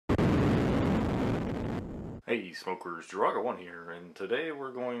Hey smokers, Draga1 here, and today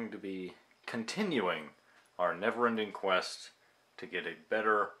we're going to be continuing our never-ending quest to get a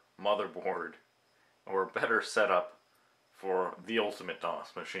better motherboard or a better setup for the ultimate DOS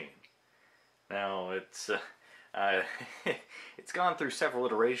machine. Now it's it's gone through several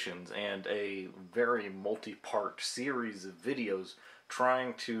iterations and a very multi-part series of videos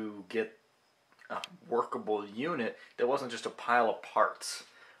trying to get a workable unit that wasn't just a pile of parts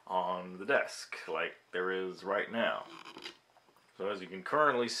on the desk like there is right now. So as you can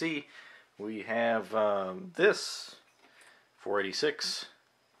currently see, we have this 486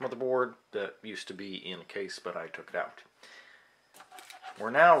 motherboard that used to be in a case, but I took it out.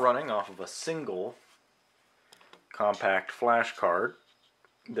 We're now running off of a single compact flash card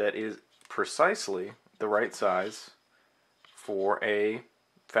that is precisely the right size for a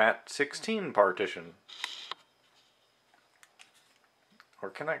FAT16 partition. Or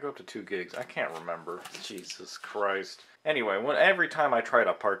can I go up to 2 gigs? I can't remember. Jesus Christ. Anyway, every time I try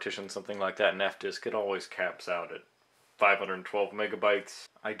to partition something like that in F-Disk, it always caps out at 512 megabytes.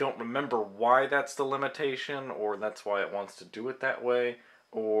 I don't remember why that's the limitation, or that's why it wants to do it that way,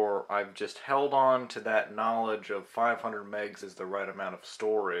 or I've just held on to that knowledge of 500 megs is the right amount of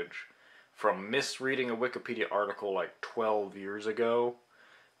storage from misreading a Wikipedia article like 12 years ago.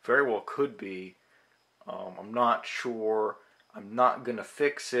 Very well could be. I'm not sure. I'm not going to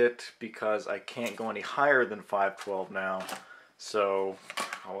fix it because I can't go any higher than 512 now, so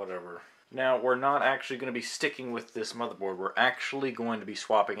whatever. Now, we're not actually going to be sticking with this motherboard. We're actually going to be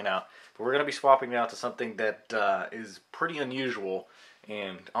swapping it out. But we're going to be swapping it out to something that is pretty unusual,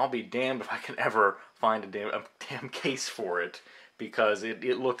 and I'll be damned if I can ever find a damn case for it, because it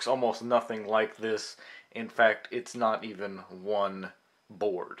looks almost nothing like this. In fact, it's not even one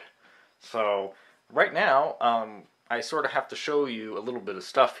board. So, right now, I sort of have to show you a little bit of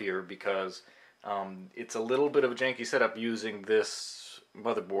stuff here because it's a little bit of a janky setup using this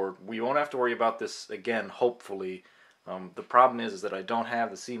motherboard. We won't have to worry about this again, hopefully. The problem is that I don't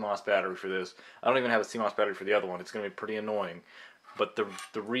have the CMOS battery for this. I don't even have a CMOS battery for the other one. It's going to be pretty annoying. But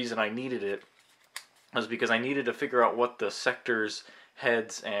the reason I needed it was because I needed to figure out what the sectors,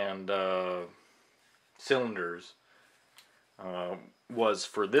 heads, and cylinders was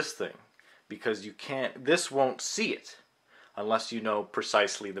for this thing. Because this won't see it unless you know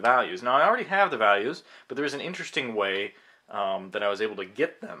precisely the values. Now I already have the values, but there's an interesting way that I was able to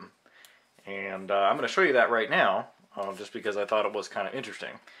get them. And I'm going to show you that right now, just because I thought it was kind of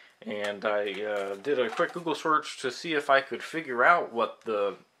interesting. And I did a quick Google search to see if I could figure out what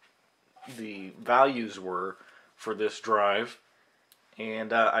the values were for this drive.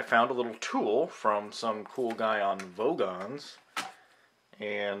 And I found a little tool from some cool guy on Vogons.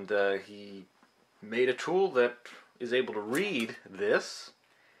 And he made a tool that is able to read this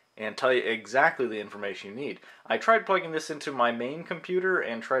and tell you exactly the information you need. I tried plugging this into my main computer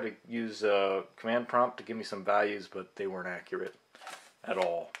and tried to use a command prompt to give me some values, but they weren't accurate at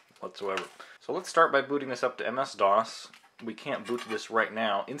all whatsoever. So let's start by booting this up to MS-DOS. We can't boot this right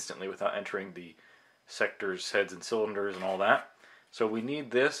now instantly without entering the sectors, heads, and cylinders and all that. So we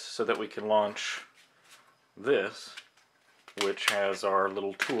need this so that we can launch this, which has our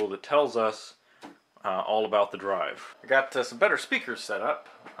little tool that tells us all about the drive. I got some better speakers set up,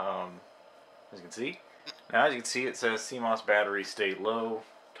 as you can see. Now, as you can see, it says CMOS battery stay low,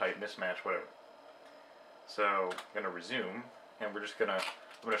 tight mismatch, whatever. So I'm going to resume, and I'm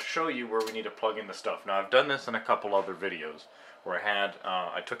going to show you where we need to plug in the stuff. Now, I've done this in a couple other videos where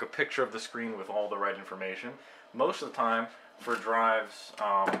I took a picture of the screen with all the right information. Most of the time, for drives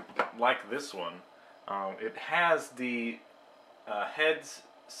like this one, it has the heads,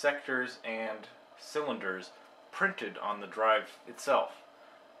 sectors, and cylinders printed on the drive itself.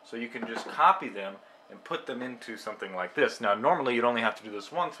 So you can just copy them and put them into something like this. Now normally you'd only have to do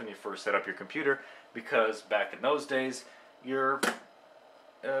this once when you first set up your computer, because back in those days your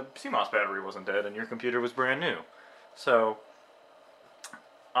CMOS battery wasn't dead and your computer was brand new. So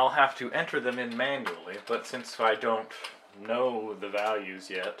I'll have to enter them in manually, but since I don't know the values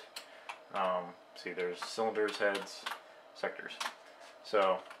yet, see, there's cylinders, heads, sectors.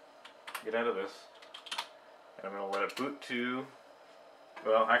 So, get out of this, and I'm going to let it boot to,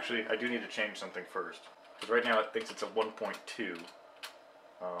 well, actually, I do need to change something first, because right now it thinks it's a 1.2. Here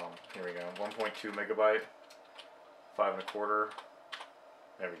we go, 1.2 megabyte, 5 1/4,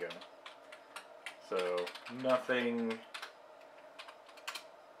 there we go. So, nothing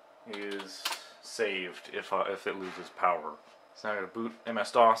is saved if it loses power. So now I'm going to boot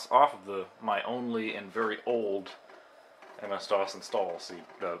MS-DOS off of my only and very old MS-DOS install. See,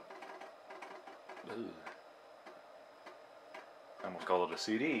 I almost call it a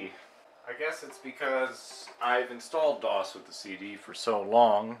CD. I guess it's because I've installed DOS with the CD for so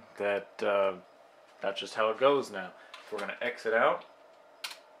long that that's just how it goes now. So we're going to exit out,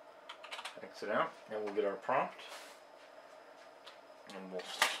 and we'll get our prompt. And we'll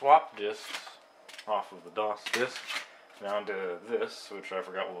swap disks off of the DOS disk down to this, which I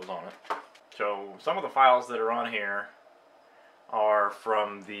forgot what was on it. So some of the files that are on here are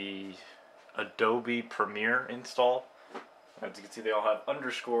from the Adobe Premiere install. As you can see, they all have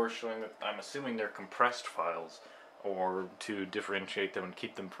underscores showing that I'm assuming they're compressed files, or to differentiate them and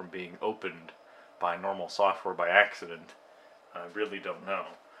keep them from being opened by normal software by accident. I really don't know.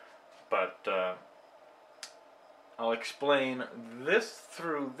 But I'll explain this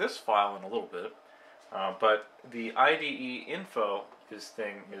through this file in a little bit. But the IDE info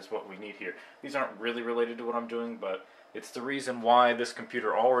is what we need here. These aren't really related to what I'm doing, but it's the reason why this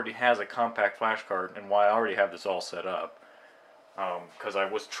computer already has a compact flash card and why I already have this all set up. Because I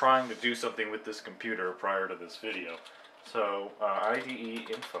was trying to do something with this computer prior to this video. So, IDE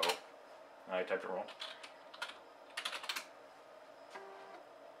info. I typed it wrong.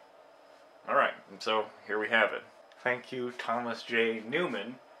 Alright, and so here we have it. Thank you, Thomas J.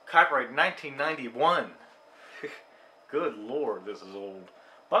 Newman. Copyright 1991. Good lord, this is old.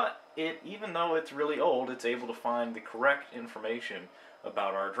 But even though it's really old, it's able to find the correct information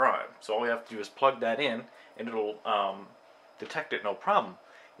about our drive. So all we have to do is plug that in, and it'll detect it no problem.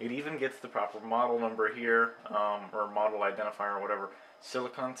 It even gets the proper model number here, or model identifier or whatever.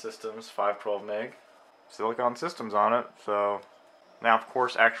 Silicon Systems, 512 meg. Silicon Systems on it, so... Now, of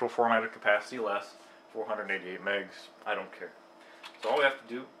course, actual formatted capacity less, 488 megs. I don't care. So all we have to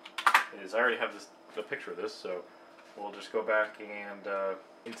do is, I already have the picture of this, so we'll just go back and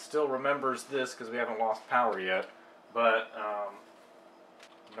it still remembers this because we haven't lost power yet. But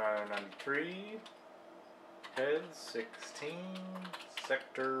 993 heads, 16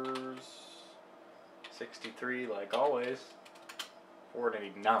 sectors, 63 like always,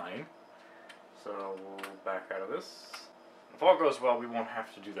 489. So we'll back out of this. If all goes well, we won't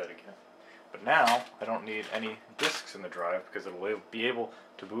have to do that again. But now, I don't need any disks in the drive because it will be able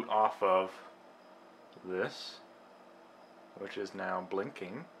to boot off of this, which is now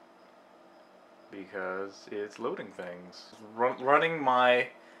blinking because it's loading things. Running my,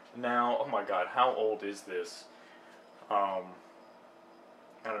 now, oh my god, how old is this? I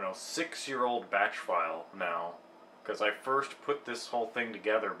don't know, 6-year-old batch file now, because I first put this whole thing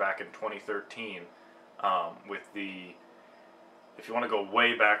together back in 2013 with the... If you want to go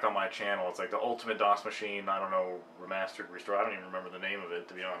way back on my channel, it's like the Ultimate DOS Machine, I don't know, remastered, restored, I don't even remember the name of it,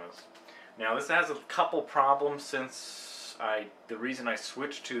 to be honest. Now, this has a couple problems since the reason I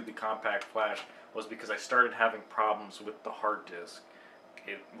switched to the compact flash was because I started having problems with the hard disk.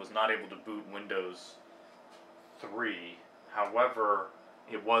 It was not able to boot Windows 3, however,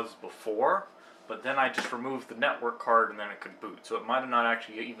 it was before, but then I just removed the network card and then it could boot. So it might have not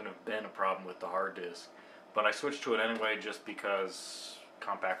actually even have been a problem with the hard disk. But I switched to it anyway just because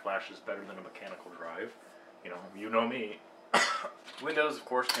compact flash is better than a mechanical drive. You know me. Windows, of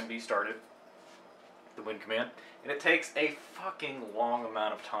course, can be started, the Win command, and it takes a fucking long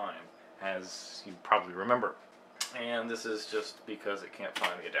amount of time, as you probably remember. And this is just because it can't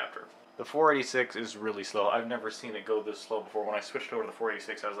find the adapter. The 486 is really slow. I've never seen it go this slow before. When I switched over to the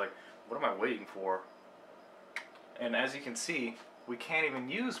 486, I was like, what am I waiting for? And as you can see, we can't even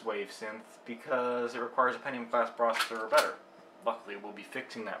use WaveSynth because it requires a Pentium class processor or better. Luckily, we'll be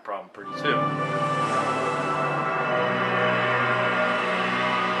fixing that problem pretty soon.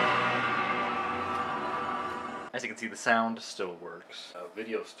 As you can see, the sound still works.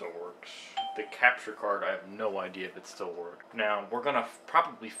 Video still works. The capture card, I have no idea if it still works. Now, we're gonna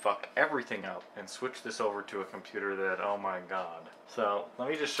probably fuck everything up and switch this over to a computer that, oh my god. So, let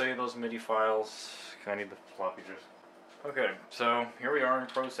me just show you those MIDI files. I need the floppy disk. Okay, so here we are in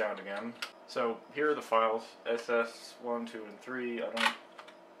ProSound again. So here are the files, SS1, 2, and 3.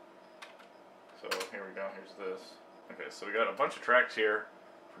 So here we go, here's this. Okay, so we got a bunch of tracks here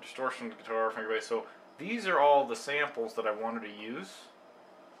for distortion, guitar, finger bass. So these are all the samples that I wanted to use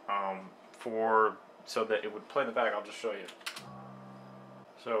so that it would play in the back. I'll just show you.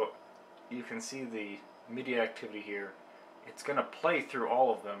 So you can see the MIDI activity here. It's going to play through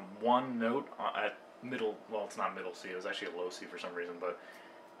all of them, one note at middle, well, it's not middle C, it was actually a low C for some reason, but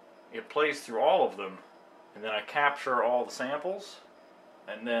it plays through all of them, and then I capture all the samples,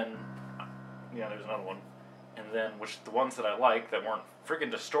 and then, yeah, there's another one, and then, the ones that I like, that weren't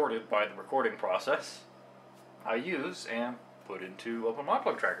friggin' distorted by the recording process, I use and put into Open Mod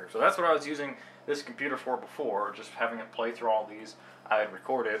Plug Tracker. So that's what I was using this computer for before, just having it play through all these. I had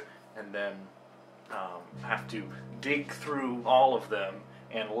recorded, and then have to dig through all of them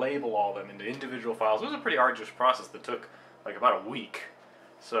and label all them into individual files. It was a pretty arduous process that took like about a week.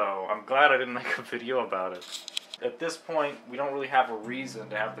 So I'm glad I didn't make a video about it. At this point, we don't really have a reason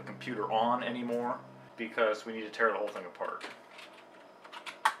to have the computer on anymore because we need to tear the whole thing apart.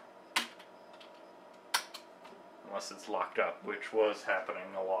 Unless it's locked up, which was happening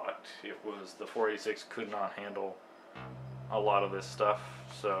a lot. It was, the 486 could not handle a lot of this stuff,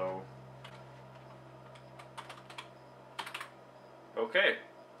 so... Okay,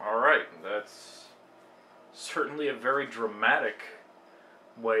 alright, that's certainly a very dramatic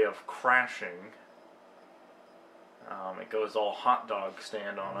way of crashing. It goes all hot dog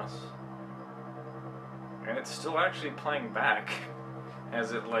stand on us. And it's still actually playing back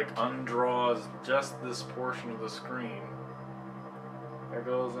as it like undraws just this portion of the screen. There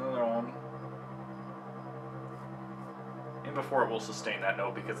goes another one. And before it will sustain that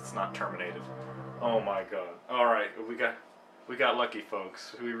note because it's not terminated. Oh my god. Alright, we got lucky,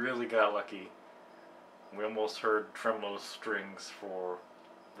 folks. We really got lucky. We almost heard tremolo strings for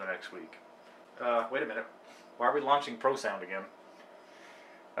the next week. Wait a minute. Why are we launching Pro Sound again?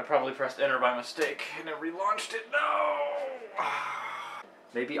 I probably pressed enter by mistake and it relaunched it. No!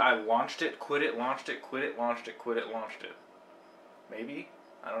 Maybe I launched it, quit it, launched it, quit it, launched it, quit it, launched it. Maybe?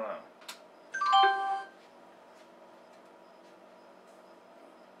 I don't know.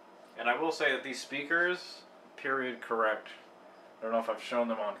 And I will say that these speakers, period correct. I don't know if I've shown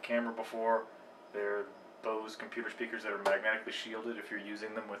them on camera before. They're Bose computer speakers that are magnetically shielded if you're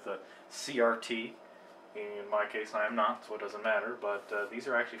using them with a CRT. In my case, I am not, so it doesn't matter. But these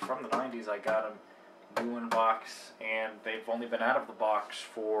are actually from the 90s. I got them new in box, and they've only been out of the box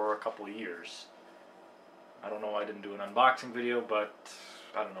for a couple of years. I don't know why I didn't do an unboxing video, but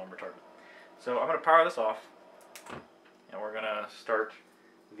I don't know, I'm retarded. So I'm going to power this off, and we're going to start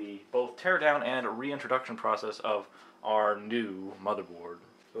the both teardown and reintroduction process of our new motherboard.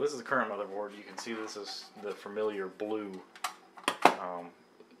 So this is the current motherboard. You can see this is the familiar blue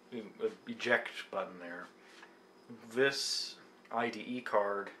eject button there. This IDE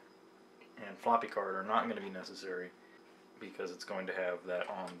card and floppy card are not going to be necessary because it's going to have that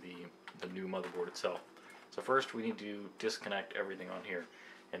on the new motherboard itself. So first we need to disconnect everything on here.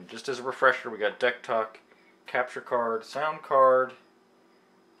 And just as a refresher, we got deck talk, capture card, sound card,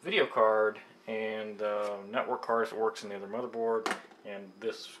 video card, and network card if it works in the other motherboard, and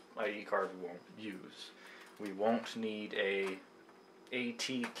this IDE card we won't use. We won't need a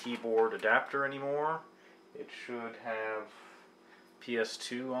AT keyboard adapter anymore. It should have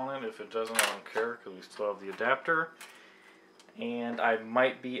PS2 on it. If it doesn't, I don't care because we still have the adapter. And I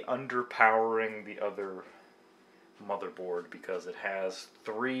might be underpowering the other motherboard because it has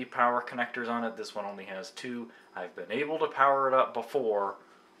 3 power connectors on it. This one only has 2. I've been able to power it up before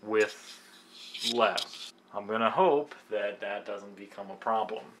with less. I'm gonna hope that that doesn't become a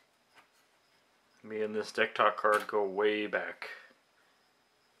problem. Me and this deck talk card go way back.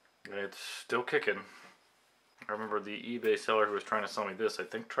 And it's still kicking. I remember the eBay seller who was trying to sell me this, I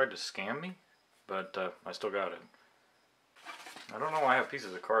think tried to scam me, but I still got it. I don't know why I have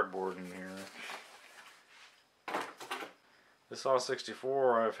pieces of cardboard in here. This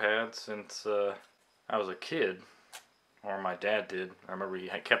All-64 I've had since I was a kid, or my dad did. I remember he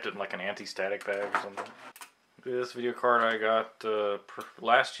kept it in like an anti-static bag or something. This video card I got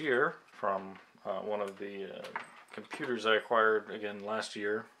last year from one of the computers I acquired again last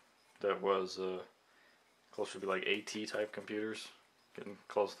year. That was closer to like AT type computers. Getting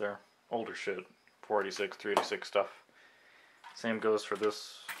close there. Older shit. 486, 386 stuff. Same goes for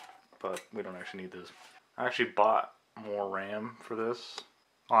this, but we don't actually need this. I actually bought more RAM for this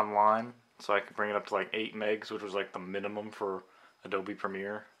online, so I could bring it up to like 8 megs, which was like the minimum for Adobe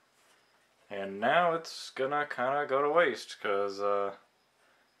Premiere. And now it's gonna kind of go to waste, because I'm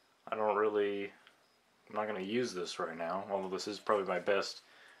not gonna use this right now, although this is probably my best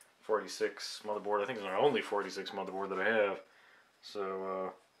 46 motherboard. I think it's my only 46 motherboard that I have.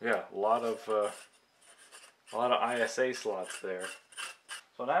 So yeah, a lot of ISA slots there.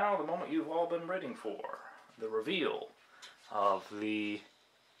 So now the moment you've all been waiting for, the reveal of the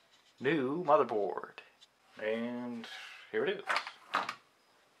new motherboard. And here it is.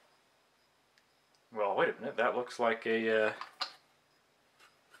 Well, wait a minute, that looks like a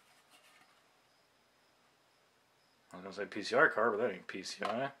I was going to say PCI card, but that ain't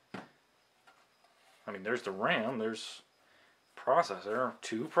PCI. I mean, there's the RAM, there's processor.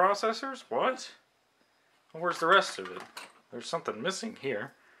 2 processors? What? Well, where's the rest of it? There's something missing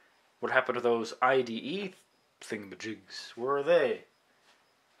here. What happened to those IDE thingamajigs? Where are they?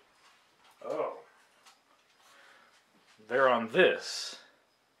 Oh. They're on this.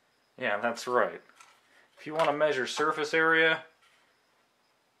 Yeah, that's right. If you want to measure surface area,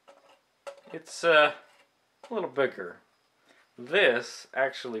 It's a little bigger. This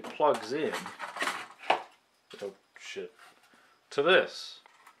actually plugs in, oh shit, to this.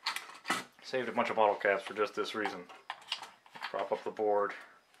 Saved a bunch of bottle caps for just this reason. Prop up the board,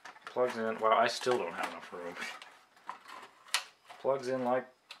 plugs in. Wow, I still don't have enough room. Plugs in like,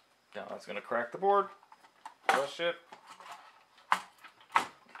 now that's gonna crack the board. Oh shit.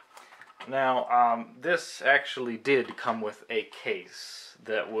 Now, this actually did come with a case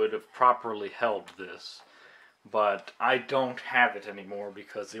that would have properly held this, but I don't have it anymore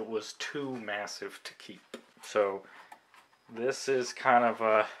because it was too massive to keep. So, this is kind of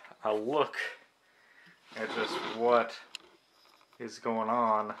a look at just what is going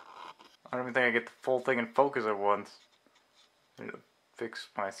on. I don't even think I get the full thing in focus at once. I need to fix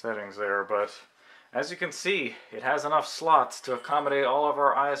my settings there, but as you can see, it has enough slots to accommodate all of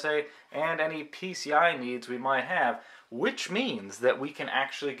our ISA and any PCI needs we might have, which means that we can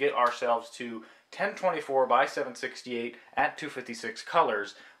actually get ourselves to 1024 by 768 at 256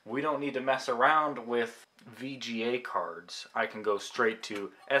 colors. We don't need to mess around with VGA cards. I can go straight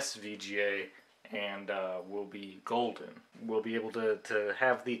to SVGA and we'll be golden. We'll be able to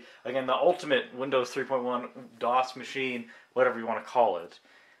have the ultimate Windows 3.1 DOS machine, whatever you want to call it.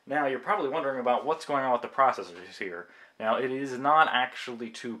 Now, you're probably wondering about what's going on with the processors here. Now, it is not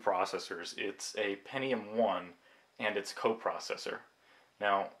actually two processors. It's a Pentium 1 and its coprocessor.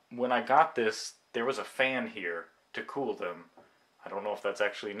 Now, when I got this, there was a fan here to cool them. I don't know if that's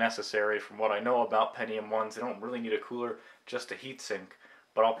actually necessary. From what I know about Pentium 1s, they don't really need a cooler, just a heatsink.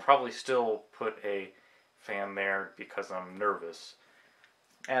 But I'll probably still put a fan there because I'm nervous.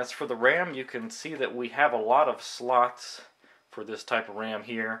 As for the RAM, you can see that we have a lot of slots for this type of RAM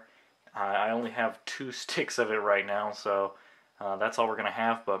here. I only have 2 sticks of it right now, so that's all we're going to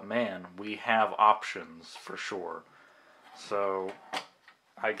have, but man, we have options for sure. So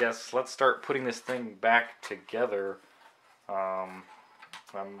I guess let's start putting this thing back together. I'm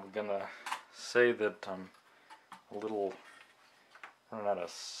going to say that I'm a little running out of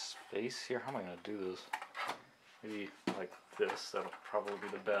space here. How am I going to do this? Maybe like this, that'll probably be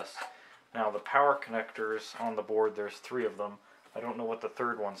the best. Now, the power connectors on the board, there's 3 of them. I don't know what the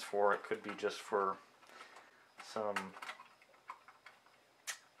third one's for. It could be just for some...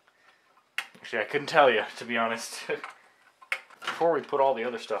 Actually, I couldn't tell you, to be honest. Before we put all the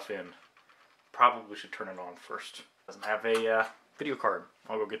other stuff in, probably should turn it on first. Doesn't have a video card.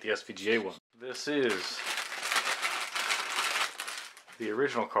 I'll go get the SVGA one. This is the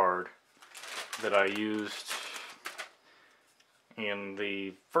original card that I used in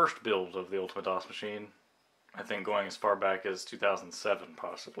the first build of the Ultimate DOS machine. I think going as far back as 2007,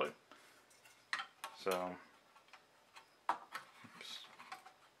 possibly. So, oops.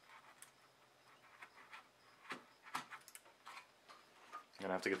 I'm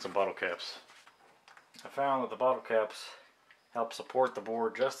gonna have to get some bottle caps. I found that the bottle caps help support the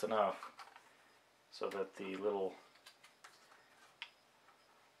board just enough so that the little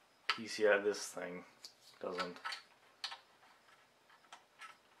PCI, this thing, doesn't.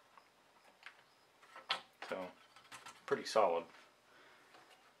 So, pretty solid.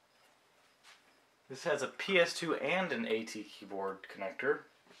 This has a PS2 and an AT keyboard connector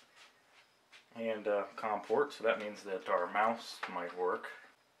and a COM port, so that means that our mouse might work.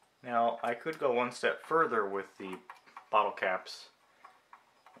 Now, I could go one step further with the bottle caps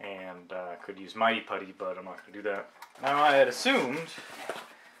and could use Mighty Putty, but I'm not going to do that. Now, I had assumed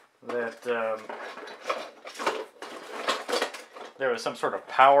that there was some sort of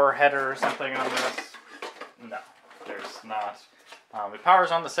power header or something on this. No, there's not. It powers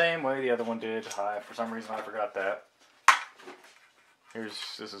on the same way the other one did. For some reason I forgot that.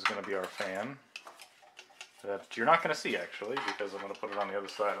 This is going to be our fan. That you're not going to see actually, because I'm going to put it on the other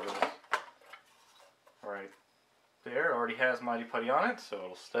side of this. Right there, already has Mighty Putty on it, so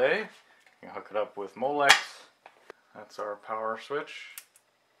it'll stay. You can hook it up with Molex. That's our power switch.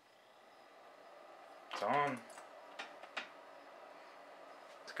 It's on.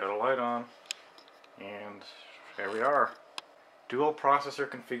 It's got a light on. And there we are. Dual processor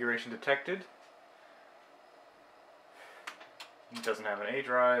configuration detected. It doesn't have an A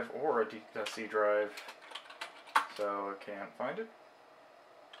drive or a C drive, so I can't find it.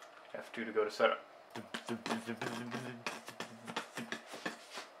 F2 to go to setup.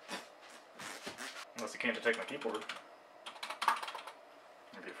 Unless it can't detect my keyboard.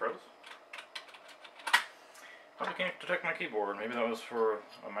 Maybe it froze. Probably can't detect my keyboard. Maybe that was for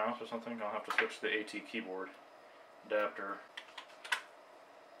a mouse or something. I'll have to switch to the AT keyboard adapter.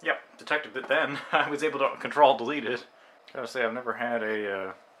 Yep, detected it then. I was able to Control-Delete it. Gotta say, I've never had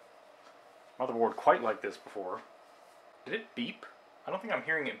a motherboard quite like this before. Did it beep? I don't think I'm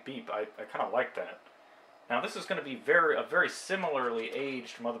hearing it beep. I kind of like that. Now this is going to be a very similarly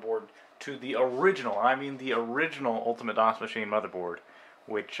aged motherboard to the original, I mean the original Ultimate DOS Machine motherboard,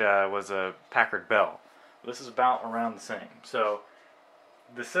 which was a Packard Bell. This is about around the same. So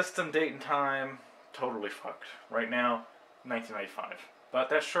the system date and time, totally fucked. Right now, 1995. But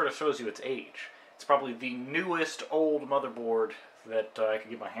that sort of shows you its age. It's probably the newest old motherboard that I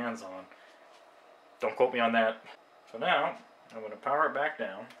could get my hands on. Don't quote me on that. So now, I'm going to power it back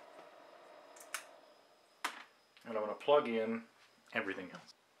down. And I'm going to plug in everything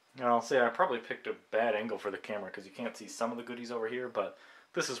else. Now I'll say I probably picked a bad angle for the camera because you can't see some of the goodies over here, but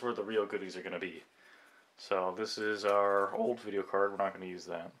this is where the real goodies are going to be. So this is our old video card. We're not going to use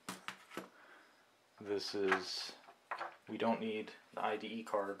that. This is, we don't need the IDE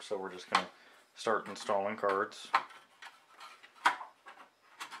card, so we're just going to start installing cards.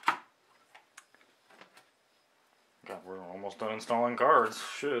 God, we're almost done installing cards.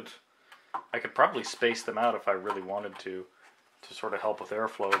 Shit. I could probably space them out if I really wanted to sort of help with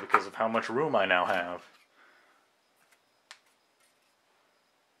airflow because of how much room I now have.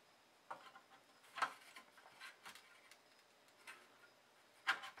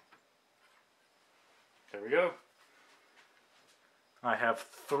 There we go. I have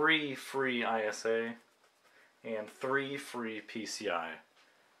 3 free ISA and 3 free PCI.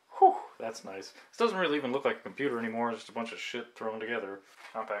 Whew, that's nice. This doesn't really even look like a computer anymore, it's just a bunch of shit thrown together.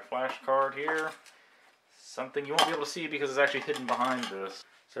 Compact flash card here. Something you won't be able to see because it's actually hidden behind this.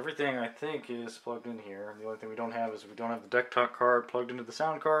 So everything I think is plugged in here. The only thing we don't have is we don't have the desktop card plugged into the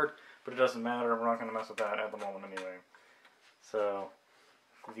sound card, but it doesn't matter, we're not going to mess with that at the moment anyway. So,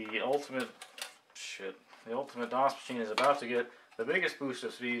 the ultimate DOS machine is about to get the biggest boost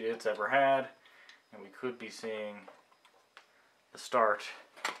of speed it's ever had, and we could be seeing the start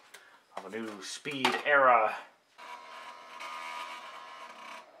of a new speed era.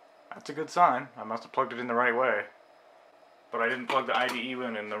 That's a good sign. I must have plugged it in the right way. But I didn't plug the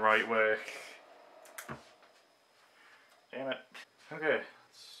IDE in the right way. Damn it. Okay,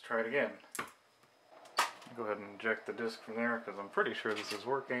 let's try it again. Go ahead and eject the disk from there because I'm pretty sure this is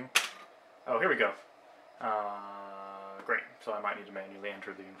working. Oh, here we go. Great. So I might need to manually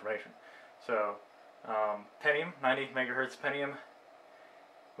enter the information. So, Pentium, 90 megahertz Pentium,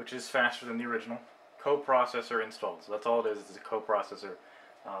 which is faster than the original. Coprocessor installed. So that's all it is a coprocessor.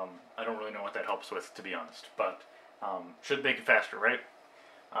 I don't really know what that helps with, to be honest, but should make it faster, right?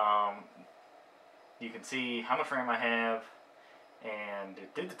 You can see how much RAM I have, and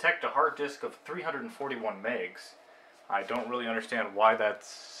it did detect a hard disk of 341 megs. I don't really understand why that's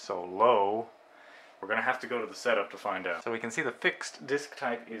so low. We're going to have to go to the setup to find out. So we can see the fixed disk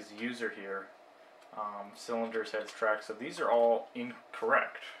type is user here. Cylinders, heads, tracks, so these are all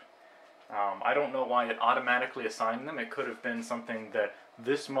incorrect. I don't know why it automatically assigned them. It could have been something that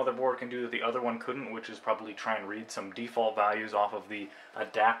this motherboard can do that the other one couldn't, which is probably try and read some default values off of the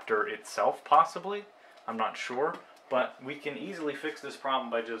adapter itself, possibly. I'm not sure, but we can easily fix this problem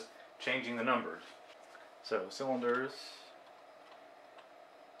by just changing the numbers. So, cylinders,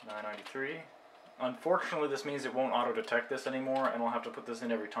 993. Unfortunately, this means it won't auto-detect this anymore, and we'll have to put this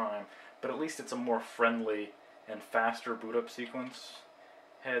in every time, but at least it's a more friendly and faster boot-up sequence.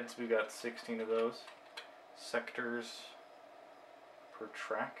 Heads, we got 16 of those. Sectors per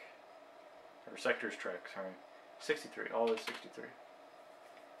track, or sectors track, sorry. 63, all is 63.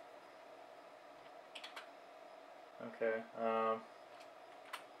 Okay,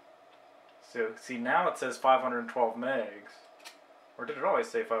 so see now it says 512 megs. Or did it always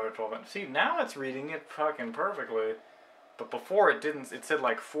say 512 megs? See, now it's reading it fucking perfectly. But before it didn't, it said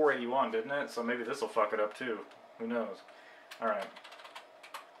like 481, didn't it? So maybe this will fuck it up too. Who knows? Alright.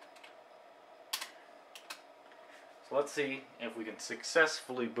 So let's see if we can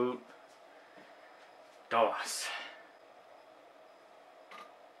successfully boot DOS.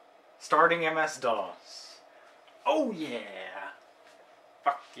 Starting MS-DOS. Oh yeah!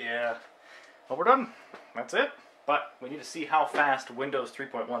 Fuck yeah. Well, we're done. That's it. But we need to see how fast Windows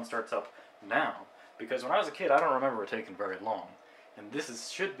 3.1 starts up now. Because when I was a kid, I don't remember it taking very long. And this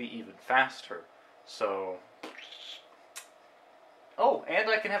should be even faster. So... Oh, and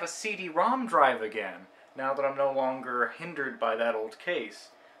I can have a CD-ROM drive again. Now that I'm no longer hindered by that old case.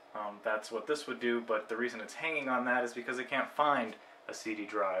 That's what this would do, but the reason it's hanging on that is because it can't find a CD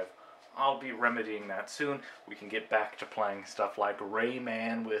drive. I'll be remedying that soon. We can get back to playing stuff like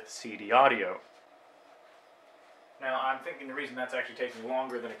Rayman with CD audio. Now, I'm thinking the reason that's actually taking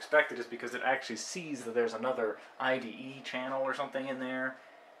longer than expected is because it actually sees that there's another IDE channel or something in there,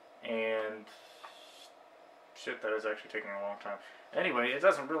 and shit, that is actually taking a long time. Anyway, it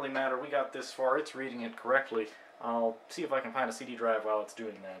doesn't really matter. We got this far. It's reading it correctly. I'll see if I can find a CD drive while it's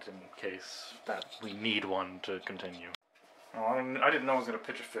doing that in case that we need one to continue. Oh, I didn't know it was going to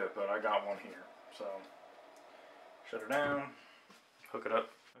pitch a fit, but I got one here. So, shut her down, hook it up.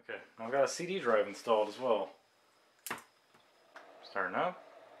 Okay, now I've got a CD drive installed as well. Starting up.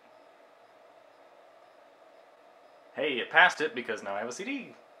 Hey, it passed it because now I have a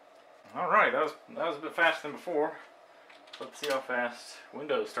CD. Alright, that was a bit faster than before. Let's see how fast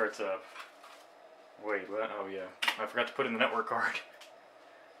Windows starts up. Wait, what? Oh yeah, I forgot to put in the network card.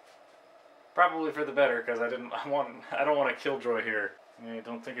 Probably for the better, because I don't want a killjoy here. I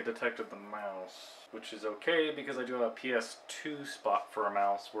don't think it detected the mouse, which is okay because I do have a PS2 spot for a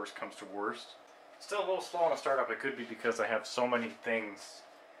mouse, worst comes to worst. Still a little slow on the startup. It could be because I have so many things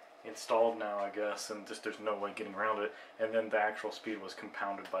installed now, I guess, and just there's no way getting around it. And then the actual speed was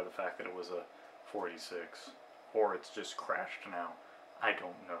compounded by the fact that it was a 486. Or it's just crashed now. I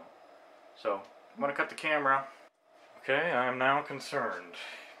don't know. So, I'm going to cut the camera. Okay, I am now concerned.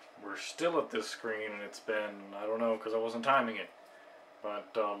 We're still at this screen, and it's been, I don't know, because I wasn't timing it,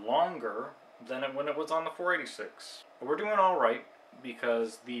 but longer than when it was on the 486. But we're doing alright,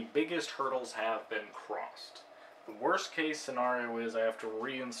 because the biggest hurdles have been crossed. The worst case scenario is I have to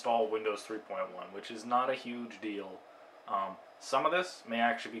reinstall Windows 3.1, which is not a huge deal. Some of this may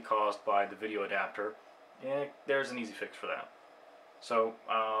actually be caused by the video adapter. There's an easy fix for that. So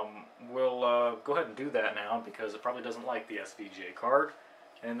we'll go ahead and do that now because it probably doesn't like the SVGA card,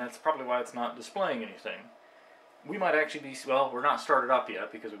 and that's probably why it's not displaying anything. We might actually be, well, we're not started up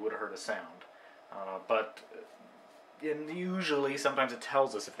yet because we would have heard a sound. But usually, sometimes it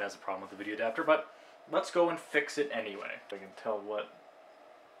tells us if it has a problem with the video adapter, but let's go and fix it anyway. I can tell what...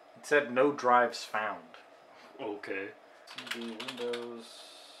 It said no drives found. Okay. CD Windows...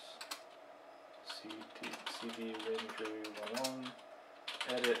 CD Win311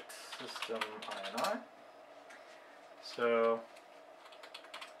 edit system INI. So,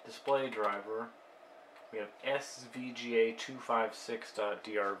 display driver, we have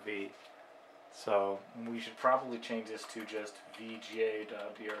svga256.drv. So, we should probably change this to just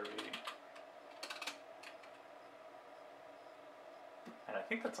vga.drv. And I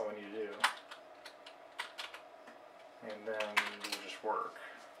think that's all we need to do. And then it'll just work.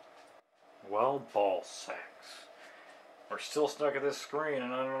 Well, ball sacks. We're still stuck at this screen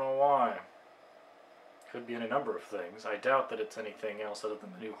and I don't know why. Could be any number of things. I doubt that it's anything else other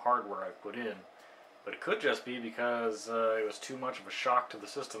than the new hardware I put in. But it could just be because it was too much of a shock to the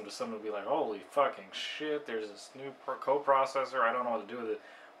system to suddenly be like, holy fucking shit, there's this new coprocessor, I don't know what to do with it.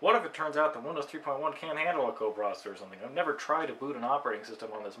 What if it turns out that Windows 3.1 can't handle a coprocessor or something? I've never tried to boot an operating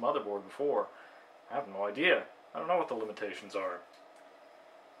system on this motherboard before. I have no idea. I don't know what the limitations are.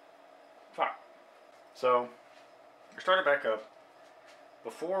 Fine. So, we started back up.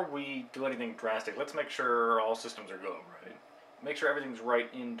 Before we do anything drastic, let's make sure all systems are go, right? Make sure everything's right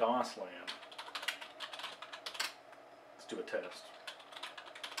in DOS land. Let's do a test.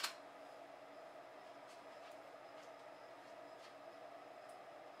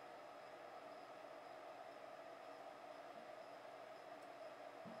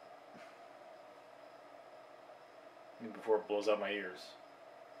 Before it blows out my ears.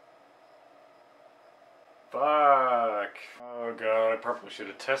 Fuck. Oh god, I probably should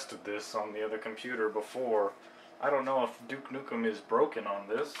have tested this on the other computer before. I don't know if Duke Nukem is broken on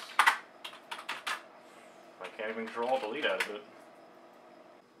this. I can't even Control-Delete out of it.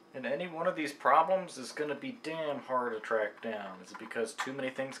 And any one of these problems is going to be damn hard to track down. Is it because too many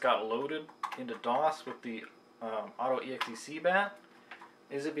things got loaded into DOS with the Auto-EXE-CBAT?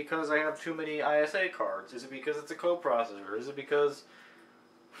 Is it because I have too many ISA cards? Is it because it's a coprocessor? Is it because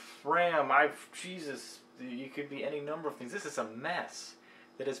RAM? Jesus, it could be any number of things. This is a mess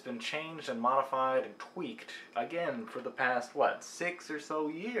that has been changed and modified and tweaked, again, for the past, what, 6 or so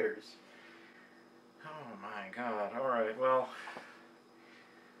years? Oh my god. Alright, well,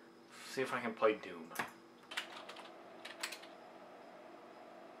 see if I can play Doom.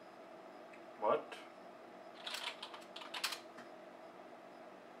 What?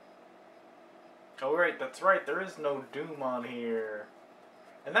 Oh right, that's right, there is no Doom on here.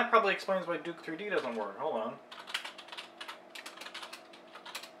 And that probably explains why Duke 3D doesn't work. Hold on.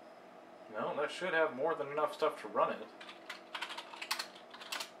 No, that should have more than enough stuff to run it.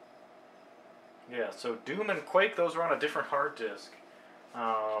 Yeah, so Doom and Quake, those are on a different hard disk.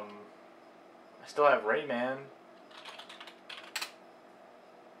 I still have Rayman.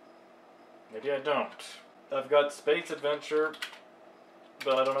 Maybe I don't. I've got Space Adventure,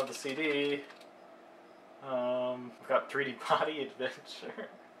 but I don't have the CD. I've got 3D Body Adventure,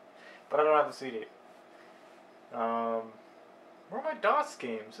 but I don't have the CD. Where are my DOS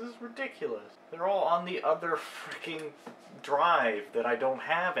games? This is ridiculous. They're all on the other freaking drive that I don't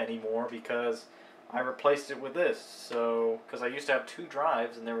have anymore because I replaced it with this. So, because I used to have 2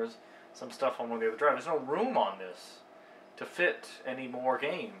 drives and there was some stuff on one of the other drives. There's no room on this to fit any more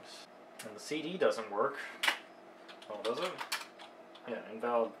games. And the CD doesn't work. Oh, does it? Yeah,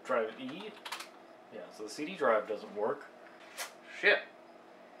 invalid drive E. Yeah, so the CD drive doesn't work. Shit.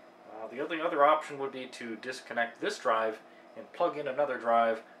 The only other option would be to disconnect this drive and plug in another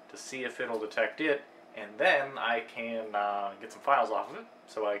drive to see if it'll detect it, and then I can get some files off of it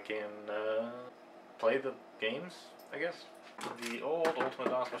so I can play the games, I guess. The old Ultimate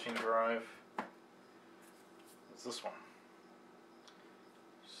DOS Machine drive is this one.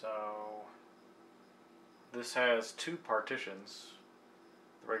 So this has 2 partitions.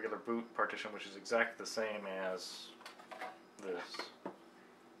 The regular boot partition, which is exactly the same as this.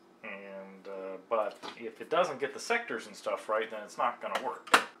 And but if it doesn't get the sectors and stuff right, then it's not going to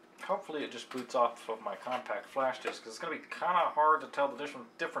work. Hopefully it just boots off of my compact flash disk, because it's going to be kind of hard to tell the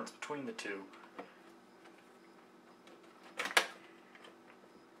difference between the 2.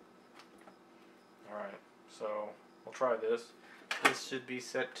 Alright, so we'll try this. This should be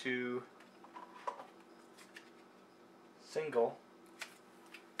set to single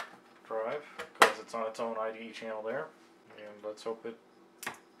drive, because it's on its own IDE channel there. And let's hope it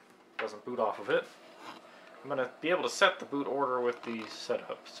doesn't boot off of it. I'm going to be able to set the boot order with the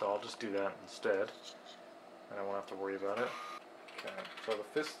setup, so I'll just do that instead. And I won't have to worry about it. Okay, so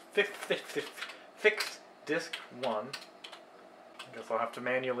the fixed disk 1. I guess I'll have to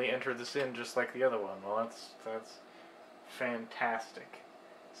manually enter this in just like the other one. Well, that's fantastic.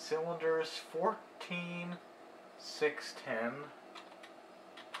 Cylinders 14,610.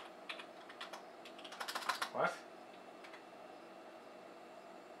 What?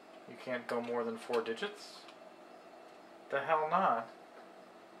 You can't go more than 4 digits? The hell not.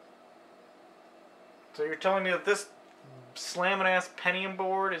 So you're telling me that this slamming ass Pentium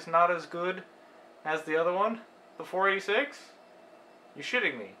board is not as good as the other one? The 486? You're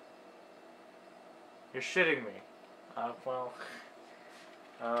shitting me. You're shitting me. Well,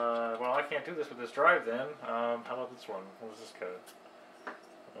 I can't do this with this drive then. How about this one? What was this code?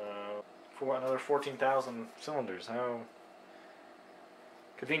 For another 14,000 cylinders. How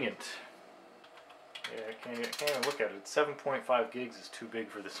convenient. Yeah, I can't even look at it. 7.5 gigs is too big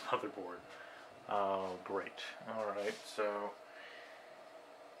for this motherboard. Oh, great. Alright, so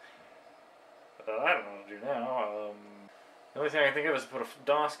I don't know what to do now. The only thing I can think of is to put a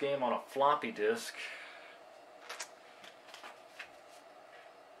DOS game on a floppy disk.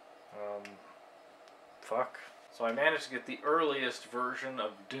 Fuck. So I managed to get the earliest version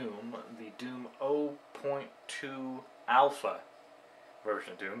of Doom, the Doom 0.2 Alpha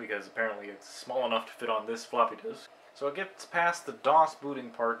version of Doom, because apparently it's small enough to fit on this floppy disk. So it gets past the DOS booting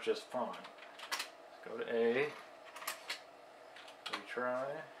part just fine. Let's go to A.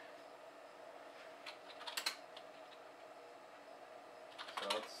 Retry. So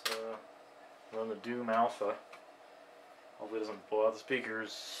let's run the Doom Alpha. Hopefully it doesn't blow out the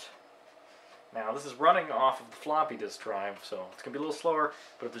speakers. Now this is running off of the floppy disk drive, so it's going to be a little slower,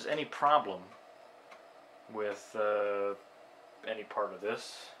 but if there's any problem with any part of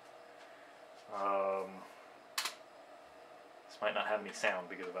this, this might not have any sound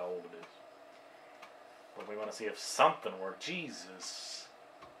because of how old it is. But we want to see if something works. Jesus.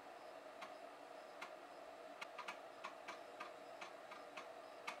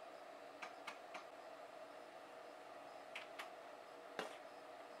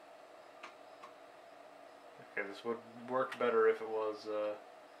 Okay, this would work better if it was,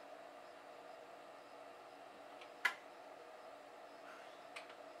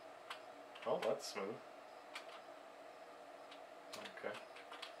 oh, that's smooth. Okay.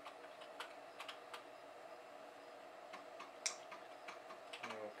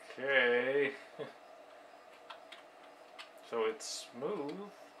 Okay. So it's smooth,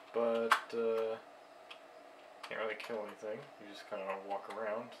 but can't really kill anything. You just kind of walk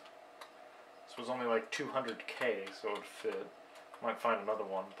around. This was only like 200K, so it would fit. Might find another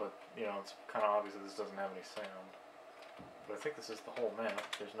one, but you know, it's kind of obvious that this doesn't have any sound. But I think this is the whole map.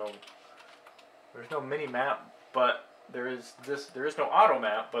 There's no mini map, but there is no auto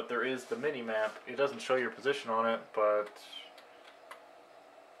map, but there is the mini map. It doesn't show your position on it, but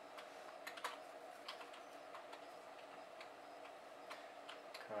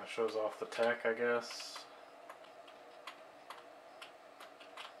kind of shows off the tech, I guess.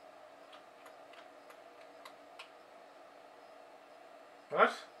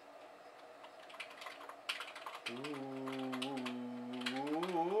 What? Ooh.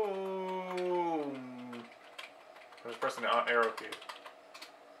 pressing the arrow key.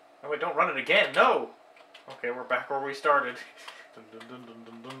 Oh wait, don't run it again. No. Okay, we're back where we started.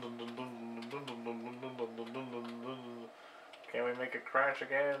 Can we make it crash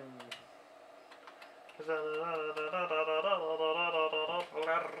again?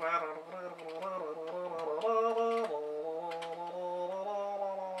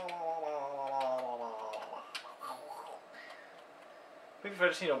 Maybe if I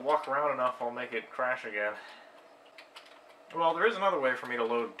just need to walk around enough, I'll make it crash again. Well, there is another way for me to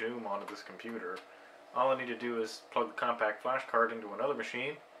load Doom onto this computer. All I need to do is plug the compact flash card into another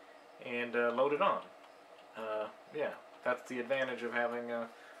machine and load it on. Yeah, that's the advantage of having a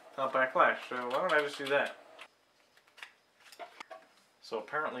compact flash. So why don't I just do that? So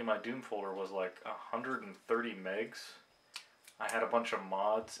apparently my Doom folder was like 130 megs. I had a bunch of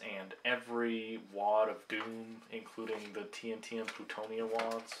mods and every wad of Doom, including the TNT and Plutonia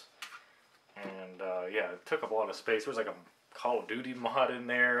wads. And yeah, it took up a lot of space. There was like a Call of Duty mod in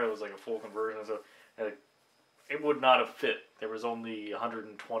there. It was like a full conversion. So it would not have fit. There was only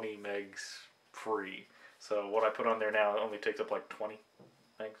 120 megs free. So what I put on there now only takes up like 20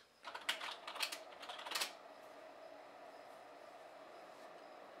 megs.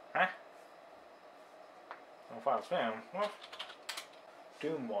 Huh? No file spam. Well,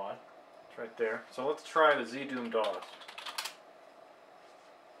 Doom wad. It's right there. So let's try the ZDoom DOS,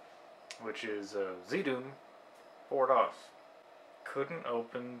 which is ZDoom 4 DOS. Couldn't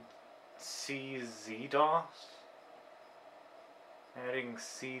open CZDOS? Adding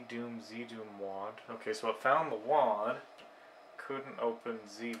CDoom ZDoom wad. Okay, so it found the wad. Couldn't open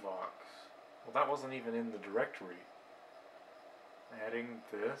ZVox. Well, that wasn't even in the directory. Adding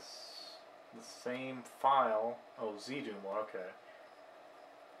this. The same file. Oh, ZDoom wad, okay.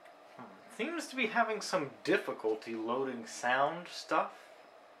 Seems to be having some difficulty loading sound stuff.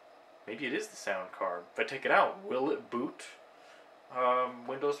 Maybe it is the sound card. If I take it out, will it boot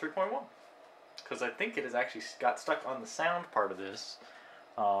Windows 3.1? Because I think it has actually got stuck on the sound part of this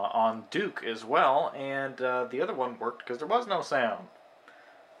on Duke as well, and the other one worked because there was no sound.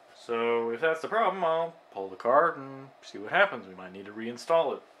 So if that's the problem, I'll pull the card and see what happens. We might need to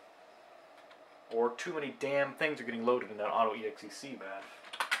reinstall it. Or too many damn things are getting loaded in that auto exe bad.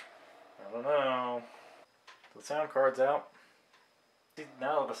 I don't know. The sound card's out.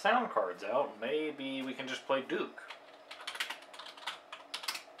 Now that the sound card's out, maybe we can just play Duke.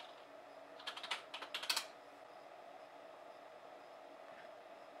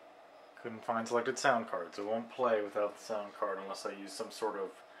 Couldn't find selected sound cards. It won't play without the sound card unless I use some sort of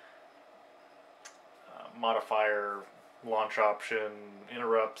modifier, launch option,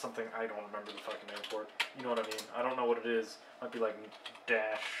 interrupt, something. I don't remember the fucking name for it. You know what I mean? I don't know what it is. Might be like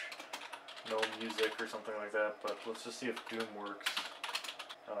dash, no music or something like that, but let's just see if Doom works.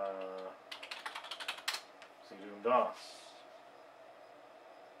 See Doom DOS.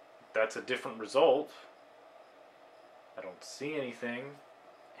 That's a different result. I don't see anything.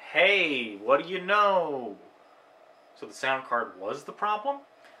 Hey, what do you know? So the sound card was the problem?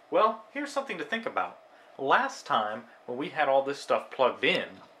 Well, here's something to think about. Last time, when we had all this stuff plugged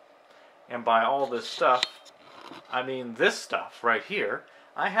in, and by all this stuff, I mean this stuff right here,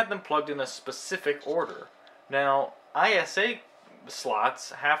 I had them plugged in a specific order. Now, ISA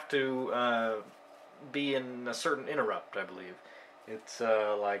slots have to be in a certain interrupt, I believe. It's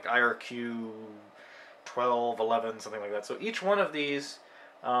like IRQ 12, 11, something like that. So each one of these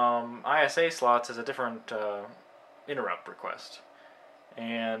ISA slots has a different interrupt request.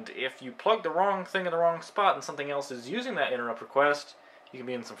 And if you plug the wrong thing in the wrong spot and something else is using that interrupt request, you can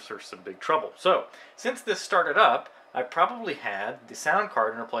be in some big trouble. So, since this started up, I probably had the sound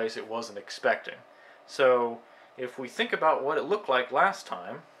card in a place it wasn't expecting. So, if we think about what it looked like last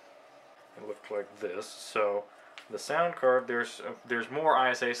time, it looked like this. So, the sound card, there's more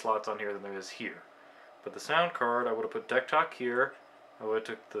ISA slots on here than there is here. But the sound card, I would have put Deck Talk here, I would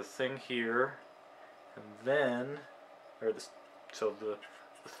have took the thing here, and then, so the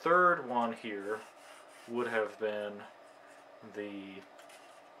third one here would have been the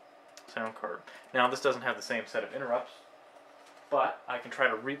sound card. Now this doesn't have the same set of interrupts, but I can try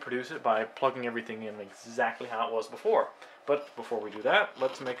to reproduce it by plugging everything in exactly how it was before. But before we do that,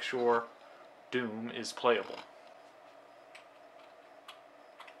 let's make sure Doom is playable.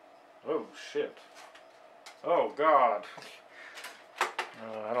 Oh shit. Oh god.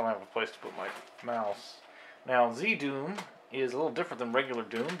 I don't have a place to put my mouse. Now ZDoom is a little different than regular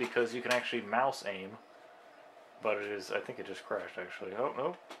Doom because you can actually mouse aim. But it is, I think it just crashed actually. Oh,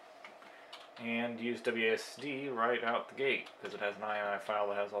 nope. And use WASD right out the gate because it has an INI file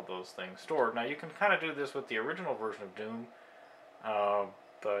that has all those things stored. Now you can kind of do this with the original version of Doom,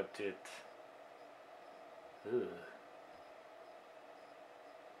 but it... Ugh.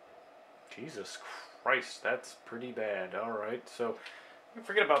 Jesus Christ, that's pretty bad. Alright, so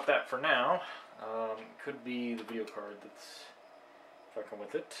forget about that for now. Could be the video card that's fucking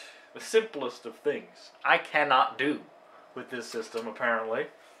with it. The simplest of things I cannot do with this system, apparently.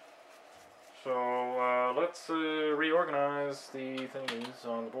 So let's reorganize the thingies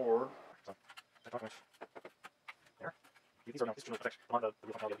on the board. There. These are now, these should protect a lot of the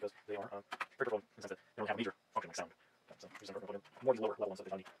real functionality because they are critical in the sense that they don't have a major function like sound. So here's an put in more lower level ones that they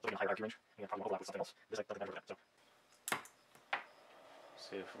don't need. So in higher IQ range, you can probably overlap with something else. This doesn't matter with that. So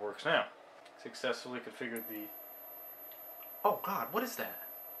see if it works now. Successfully configured the. Oh God, what is that?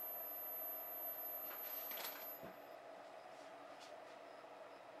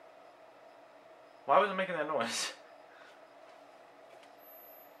 Why was it making that noise?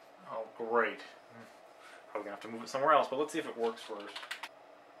 Oh, great. Probably gonna have to move it somewhere else, but let's see if it works first.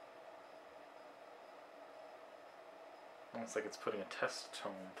 Looks like it's putting a test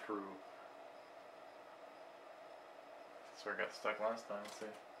tone through. That's where I got stuck last time. Let's see.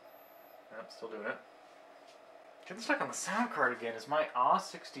 Yep, still doing it. Getting stuck on the sound card again. Is my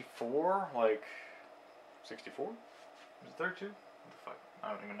A64 like 64? Is it 32? What the fuck?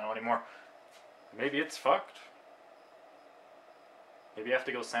 I don't even know anymore. Maybe it's fucked. Maybe I have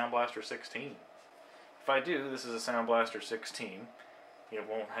to go Sound Blaster 16. If I do, this is a Sound Blaster 16. It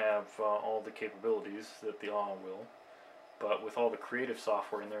won't have all the capabilities that the AW will. But with all the creative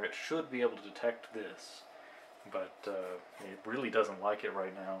software in there, it should be able to detect this. But it really doesn't like it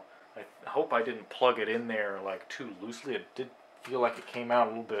right now. I hope I didn't plug it in there like too loosely. It did feel like it came out a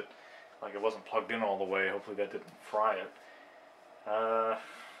little bit like it wasn't plugged in all the way. Hopefully that didn't fry it.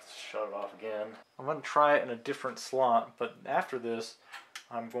 Let's shut it off again. I'm going to try it in a different slot, but after this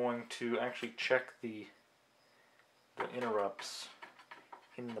I'm going to actually check the interrupts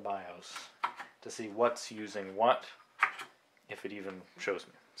in the BIOS to see what's using what, if it even shows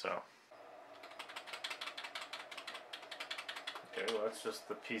me. So okay, well that's just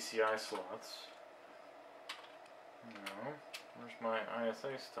the PCI slots. No, where's my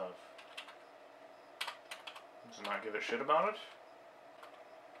ISA stuff? Does it not give a shit about it?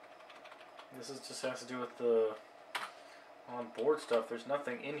 This just has to do with the on-board stuff. There's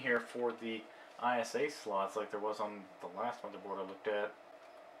nothing in here for the ISA slots like there was on the last motherboard I looked at.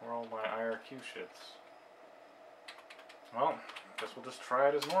 Where are all my IRQ shits? Well, guess we'll just try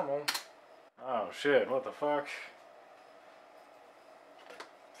it as normal. Oh shit, what the fuck?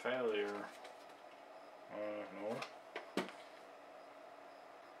 Failure. No.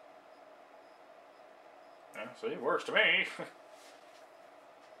 Yeah, see, it works to me.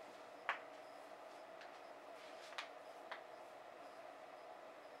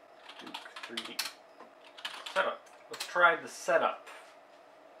 Duke 3D. Setup. Let's try the setup.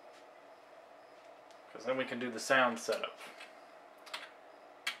 Because then we can do the sound setup.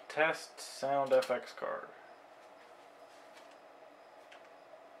 Test sound FX card.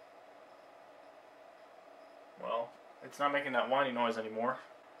 Well, it's not making that whiny noise anymore.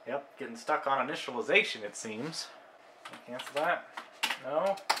 Yep, getting stuck on initialization it seems. Can I cancel that?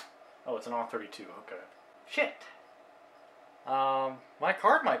 No? Oh, it's an AW32, okay. Shit! My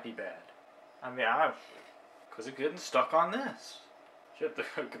card might be bad. I mean, because it's getting stuck on this. Shit, the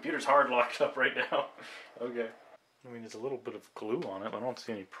computer's hard locked up right now. Okay. I mean, there's a little bit of glue on it, but I don't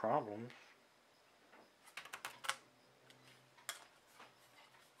see any problems.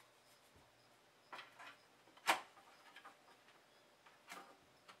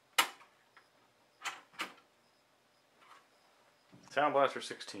 Sound Blaster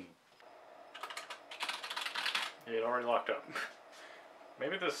 16. Yeah, it already locked up.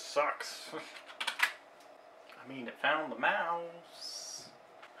 Maybe this sucks. I mean, it found the mouse.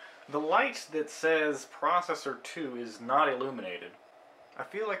 The light that says processor 2 is not illuminated. I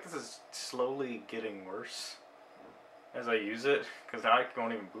feel like this is slowly getting worse as I use it, because I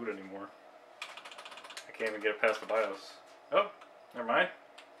don't even boot anymore. I can't even get it past the BIOS. Oh, never mind.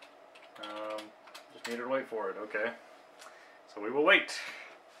 Just needed to wait for it, okay. So we will wait.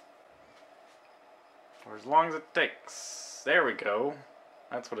 For as long as it takes. There we go.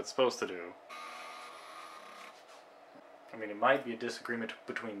 That's what it's supposed to do. I mean, it might be a disagreement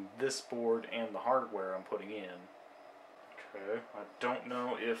between this board and the hardware I'm putting in. Okay, I don't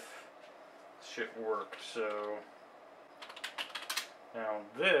know if shit worked, so... Now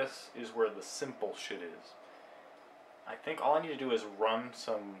this is where the simple shit is. I think all I need to do is run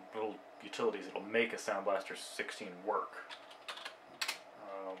some little utilities that'll make a Sound Blaster 16 work.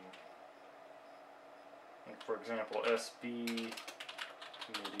 For example, SB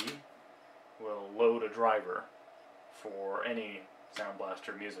MIDI will load a driver for any Sound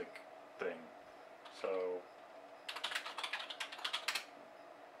Blaster music thing. So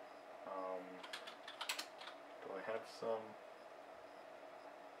I have some...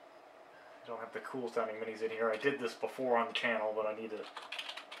 I don't have the cool sounding minis in here. I did this before on the channel, but I need to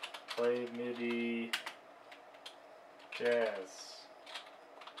play MIDI jazz.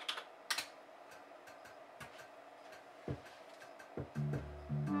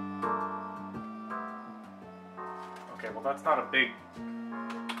 Okay, well that's not a big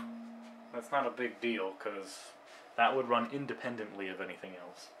deal, because that would run independently of anything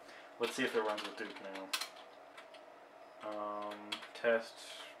else. Let's see if it runs with Duke now. Test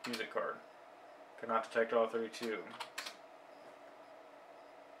music card. Cannot detect all 32.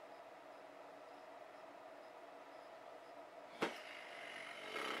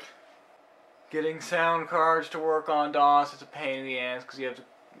 Getting sound cards to work on DOS is a pain in the ass because you have to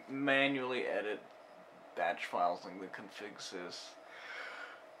manually edit batch files like the config sys.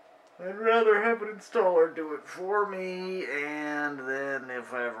 I'd rather have an installer do it for me, and then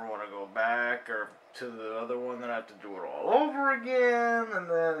if I ever want to go back or to the other one, then I have to do it all over again, and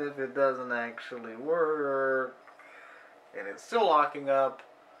then if it doesn't actually work and it's still locking up,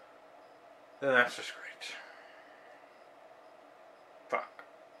 then that's just great. Fuck.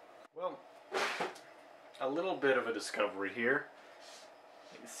 Well, a little bit of a discovery here.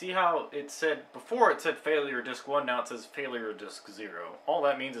 See how it said, before it said failure disk 1, now it says failure disk 0. All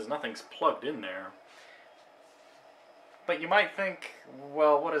that means is nothing's plugged in there. But you might think,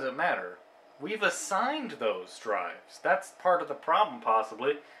 well, what does it matter? We've assigned those drives. That's part of the problem,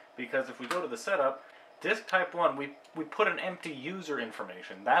 possibly, because if we go to the setup, disk type 1, we put an empty user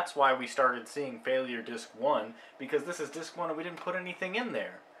information. That's why we started seeing failure disk 1, because this is disk 1 and we didn't put anything in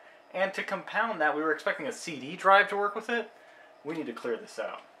there. And to compound that, we were expecting a CD drive to work with it. We need to clear this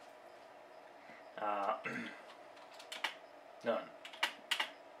out. None.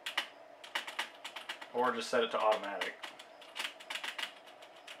 Or just set it to automatic.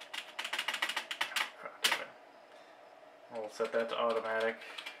 God damn it. We'll set that to automatic.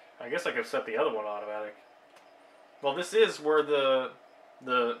 I guess I could set the other one automatic. Well, this is where the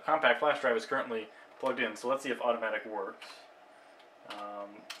compact flash drive is currently plugged in, so let's see if automatic works.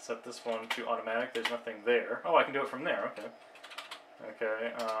 Set this one to automatic. There's nothing there. Oh, I can do it from there. Okay.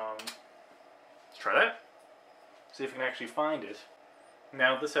 Okay, let's try that. See if we can actually find it.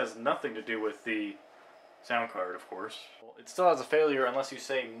 Now, this has nothing to do with the sound card, of course. Well, it still has a failure unless you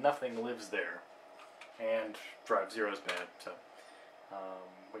say nothing lives there. And drive 0 is bad, so...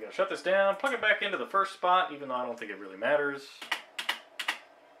 we gotta shut this down, plug it back into the first spot, even though I don't think it really matters.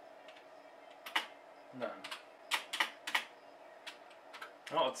 None.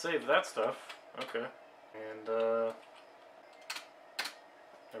 Oh, let's save that stuff. Okay. And,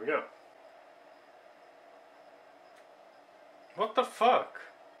 there we go. What the fuck?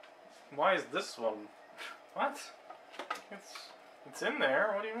 Why is this one... What? It's in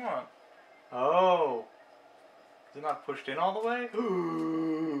there. What do you want? Oh. Is it not pushed in all the way? I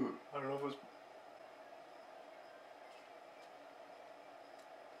don't know if it was...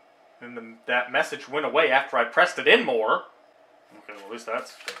 And then that message went away after I pressed it in more. Okay, well, at least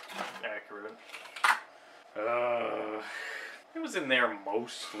that's accurate. It was in there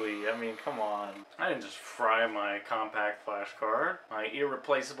mostly. I mean, come on. I didn't just fry my compact flash card. My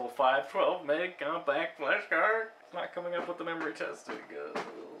irreplaceable 512 meg compact flash card. It's not coming up with the memory testing.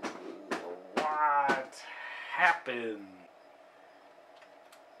 What happened?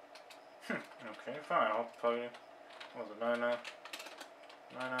 Okay, fine. I'll plug it. What was it?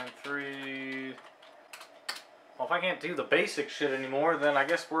 993. Well, if I can't do the basic shit anymore, then I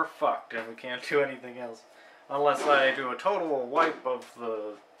guess we're fucked and we can't do anything else. Unless I do a total wipe of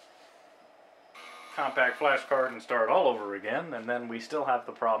the compact flash card and start all over again, and then we still have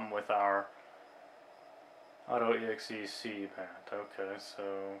the problem with our auto exe CPAT. Okay, so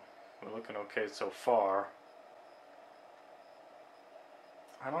we're looking okay so far.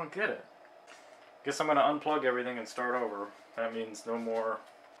 I don't get it. Guess I'm gonna unplug everything and start over. That means no more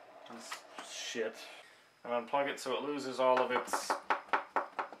shit. I'll unplug it so it loses all of its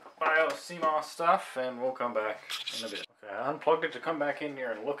CMOS stuff, and we'll come back in a bit. Okay, I unplugged it to come back in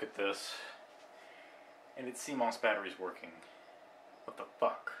here and look at this, and its CMOS battery's working. What the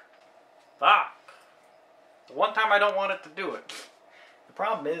fuck? Fuck! The one time I don't want it to do it. The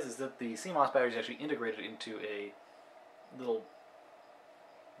problem is that the CMOS battery is actually integrated into a little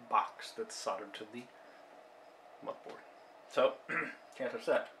box that's soldered to the motherboard. So, can't touch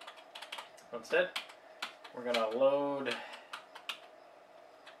that. So instead, we're gonna load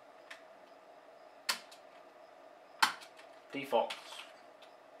defaults.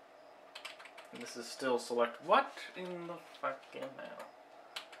 And this is still select. What in the fucking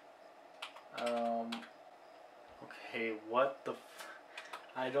hell? Okay, what the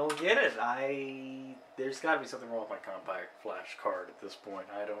I don't get it. There's got to be something wrong with my compact flash card at this point.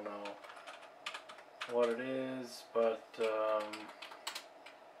 I don't know what it is, but I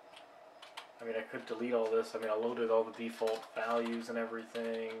mean, I could delete all this. I mean, I loaded all the default values and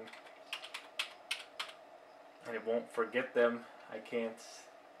everything, and it won't forget them. I can't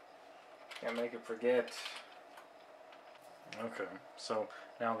make it forget. Okay, so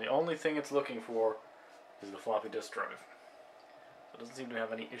now the only thing it's looking for is the floppy disk drive. So it doesn't seem to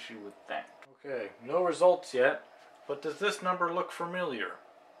have any issue with that. Okay, no results yet, but does this number look familiar?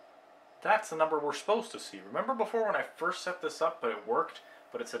 That's the number we're supposed to see. Remember before when I first set this up, but it worked,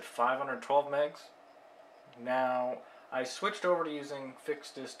 but it said 512 megs? Now, I switched over to using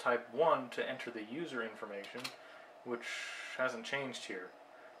fixed disk type 1 to enter the user information, which hasn't changed here.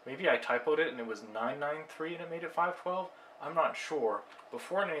 Maybe I typoed it and it was 993 and it made it 512? I'm not sure, but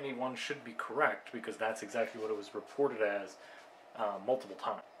 491 should be correct because that's exactly what it was reported as multiple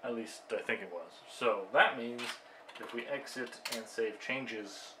times. At least I think it was. So that means if we exit and save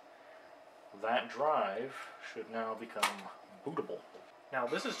changes, that drive should now become bootable. Now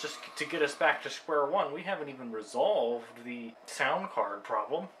this is just to get us back to square one. We haven't even resolved the sound card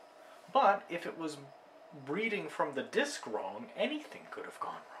problem, but if it was reading from the disk wrong, anything could have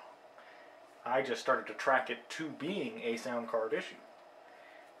gone wrong. I just started to track it to being a sound card issue.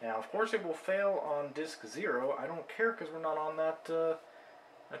 Now, of course, it will fail on disk 0. I don't care because we're not on that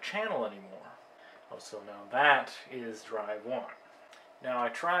channel anymore. Oh, so now that is drive 1. Now, I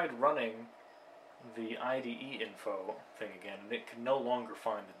tried running the IDE info thing again, and it could no longer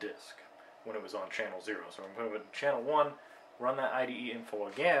find the disk when it was on channel 0. So I'm going to go to channel 1, run that IDE info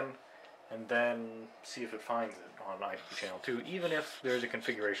again, and then see if it finds it on IDE channel 2, even if there's a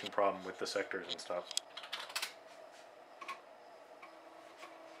configuration problem with the sectors and stuff.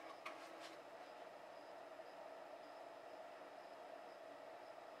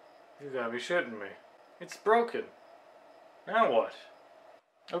 You gotta be shitting me. It's broken. Now what?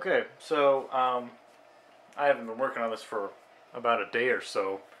 Okay, so I haven't been working on this for about a day or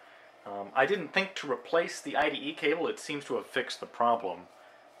so. I didn't think to replace the IDE cable. It seems to have fixed the problem.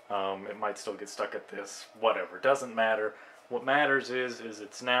 It might still get stuck at this. Whatever. Doesn't matter. What matters is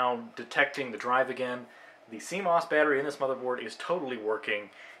it's now detecting the drive again. The CMOS battery in this motherboard is totally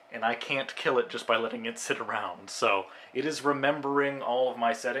working, and I can't kill it just by letting it sit around. So it is remembering all of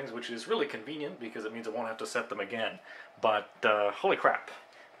my settings, which is really convenient because it means I won't have to set them again. But holy crap.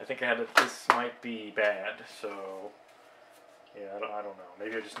 I think this might be bad, so yeah, I don't know.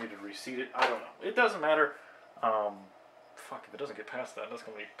 Maybe I just need to reseat it. I don't know. It doesn't matter. Fuck, if it doesn't get past that, that's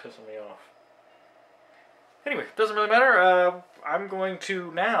going to be pissing me off. Anyway, doesn't really matter. I'm going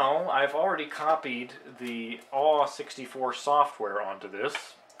to now, I've already copied the AW64 software onto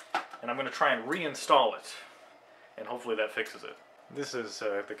this, and I'm going to try and reinstall it, and hopefully that fixes it. This is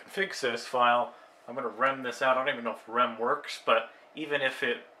the config.sys file. I'm going to rem this out. I don't even know if rem works, but even if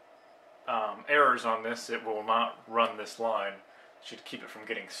it errors on this, it will not run this line. It should keep it from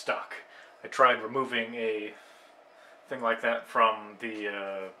getting stuck. I tried removing a thing like that from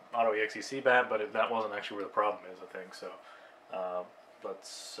the Auto-EXE bat, but that wasn't actually where the problem is, I think. So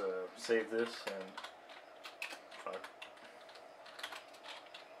let's save this and fuck.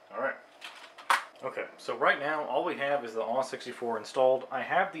 Alright. Okay, so right now all we have is the AW64 installed. I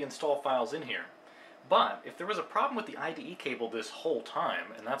have the install files in here. But if there was a problem with the IDE cable this whole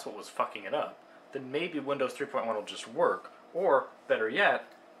time, and that's what was fucking it up, then maybe Windows 3.1 will just work. Or, better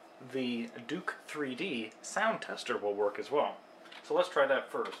yet, the Duke 3D sound tester will work as well. So let's try that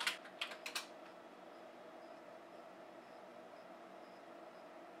first.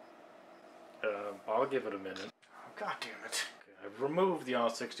 I'll give it a minute. Oh, God damn it. Okay, I've removed the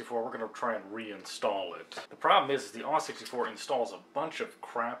AW64. We're going to try and reinstall it. The problem is the AW64 installs a bunch of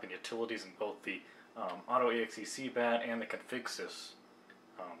crap and utilities in both the Auto-EXE bat and the config.sys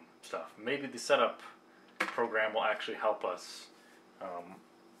stuff. Maybe the setup program will actually help us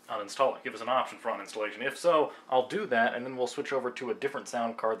uninstall it, give us an option for uninstallation. If so, I'll do that, and then we'll switch over to a different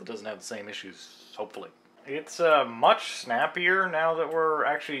sound card that doesn't have the same issues, hopefully. It's much snappier now that we're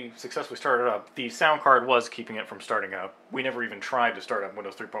actually successfully started up. The sound card was keeping it from starting up. We never even tried to start up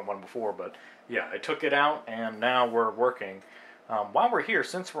Windows 3.1 before, but yeah, I took it out, and now we're working. While we're here,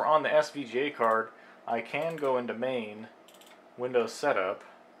 since we're on the SVGA card, I can go into main, Windows Setup.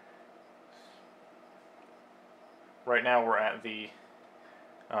 Right now we're at the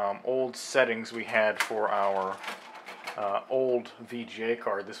old settings we had for our old VGA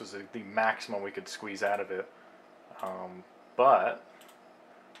card. This was the maximum we could squeeze out of it. But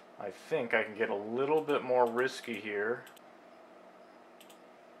I think I can get a little bit more risky here.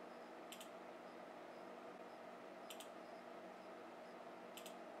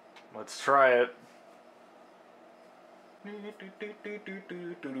 Let's try it.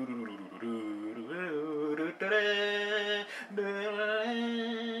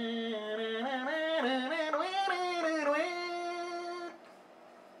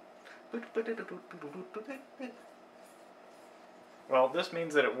 Well, this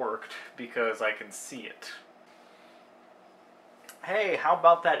means that it worked because I can see it. Hey, how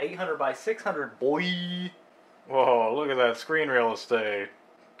about that 800 by 600, boy? Whoa, look at that screen real estate.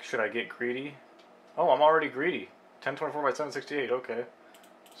 Should I get greedy? Oh, I'm already greedy. 1024 by 768, okay.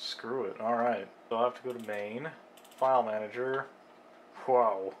 Screw it, alright. So I'll have to go to main, file manager.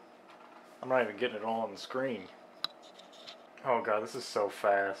 Wow. I'm not even getting it all on the screen. Oh god, this is so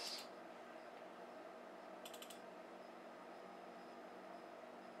fast.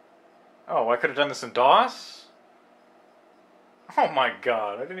 Oh, I could have done this in DOS? Oh my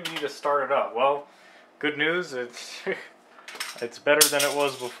god, I didn't even need to start it up. Well, good news, it's it's better than it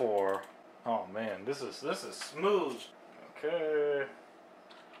was before. Oh man, this is smooth. Okay.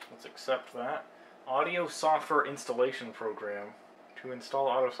 Let's accept that. Audio software installation program. To install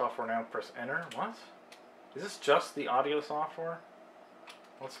audio software now, press enter. What? Is this just the audio software?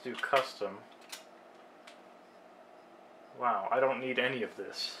 Let's do custom. Wow, I don't need any of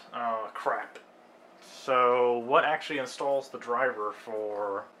this. Oh, crap. So, what actually installs the driver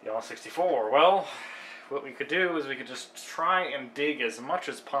for the All64? Well, what we could do is we could just try and dig as much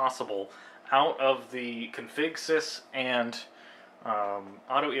as possible out of the config sys and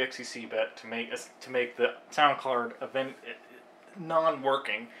auto exec bet to make the sound card event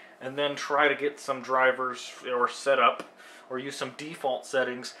non-working, and then try to get some drivers or set up or use some default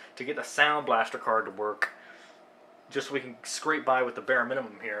settings to get the Sound Blaster card to work. Just so we can scrape by with the bare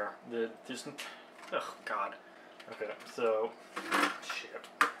minimum here. Oh god. Okay, so shit.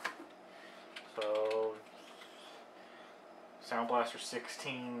 So Sound Blaster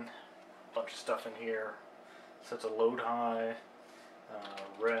 16, bunch of stuff in here. Sets a load high.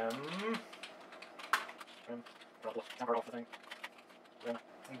 REM.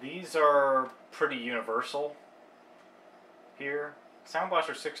 These are pretty universal here. Sound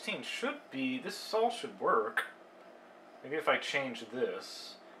Blaster 16 should be, this all should work. Maybe if I change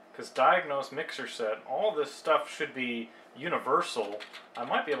this, because diagnose mixer set, all this stuff should be universal. I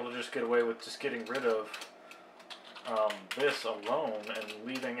might be able to just get away with just getting rid of this alone and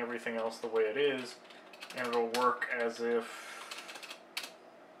leaving everything else the way it is, and it'll work as if...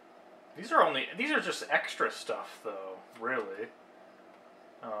 These are just extra stuff though, really.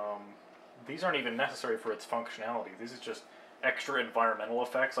 These aren't even necessary for its functionality. These are just extra environmental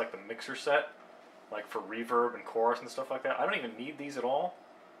effects like the mixer set, like for reverb and chorus and stuff like that. I don't even need these at all,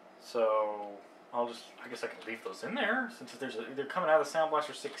 so I guess I can leave those in there since they're coming out of Sound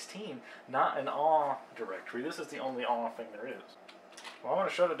Blaster 16, not an AW directory. This is the only AW thing there is. Well, I'm going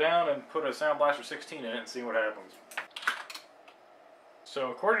to shut it down and put a Sound Blaster 16 in it and see what happens.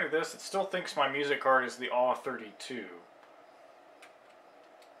 So according to this, it still thinks my music card is the AW32.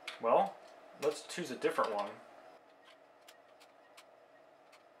 Well, let's choose a different one.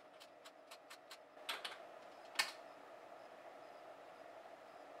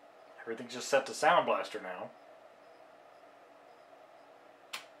 Everything's just set to Sound Blaster now.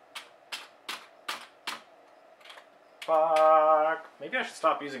 Fuck. Maybe I should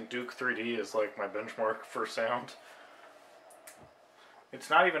stop using Duke 3D as like my benchmark for sound. It's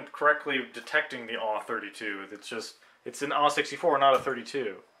not even correctly detecting the AW32. It's an AW64, not a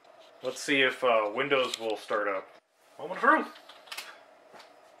 32. Let's see if Windows will start up. Moment of truth.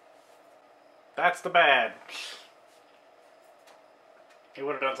 That's the bad. It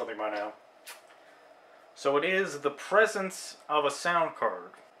would have done something by now. So it is the presence of a sound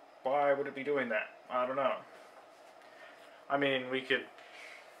card. Why would it be doing that? I don't know. I mean, we could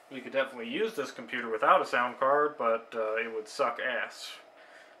definitely use this computer without a sound card, but it would suck ass.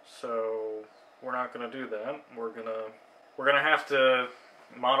 So we're not gonna do that. We're gonna have to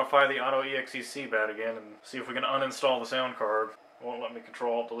modify the auto exec bat again and see if we can uninstall the sound card. Won't let me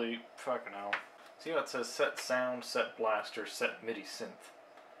control delete. Fucking hell. See how it says set sound, set blaster, set MIDI synth.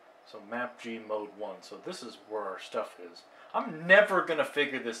 So map G mode 1. So this is where our stuff is. I'm never gonna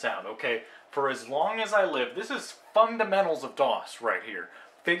figure this out, okay? For as long as I live, this is fundamentals of DOS right here.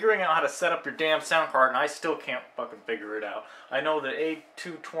 Figuring out how to set up your damn sound card, and I still can't fucking figure it out. I know that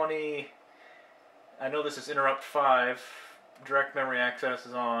A220, I know this is interrupt 5, direct memory access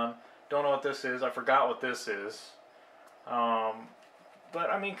is on. Don't know what this is, I forgot what this is. But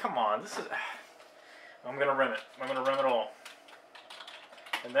I mean, come on, this is... I'm gonna rim it. I'm gonna rim it all.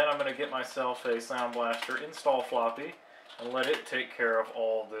 And then I'm gonna get myself a Sound Blaster install floppy and let it take care of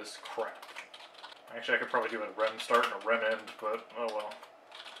all this crap. Actually, I could probably do a rem start and a rem end, but oh well.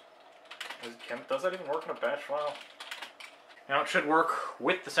 Does that even work in a batch file? Now it should work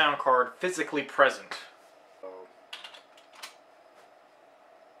with the sound card physically present.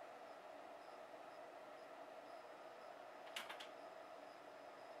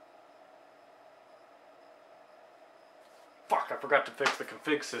 Fuck, I forgot to fix the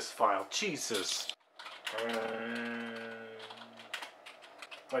config sys file. Jesus.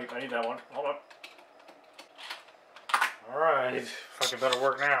 Wait, I need that one. Hold on. Alright, fucking better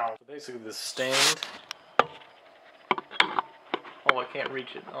work now. So basically this stained. Oh, I can't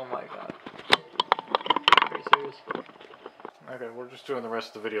reach it. Oh my god. Are you serious? Okay, we're just doing the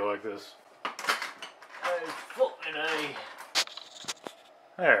rest of the video like this.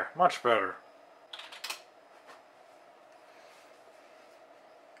 There, much better.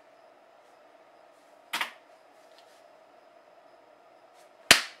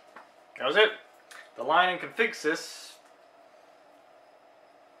 That was it. The line in config sys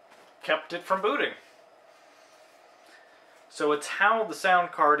kept it from booting. So it's how the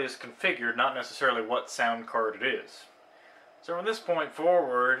sound card is configured, not necessarily what sound card it is. So from this point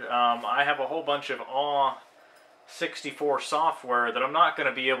forward, I have a whole bunch of AW64 software that I'm not going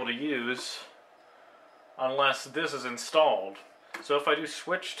to be able to use unless this is installed. So if I do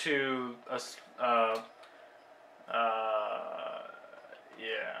switch to a,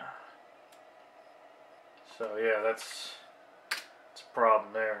 yeah. So yeah, that's a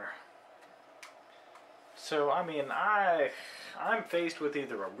problem there. So I mean, I'm faced with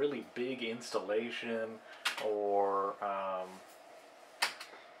either a really big installation or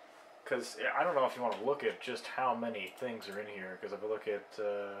because I don't know if you want to look at just how many things are in here. Because if I look at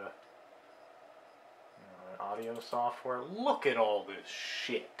audio software, look at all this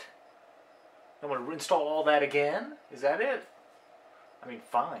shit. I'm going to install all that again? Is that it? I mean,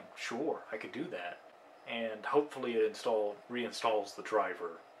 fine, sure, I could do that. And hopefully it reinstalls the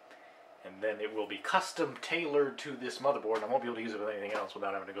driver. And then it will be custom tailored to this motherboard, and I won't be able to use it with anything else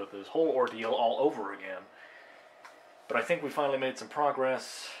without having to go through this whole ordeal all over again. But I think we finally made some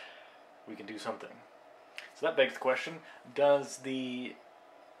progress. We can do something. So that begs the question, does the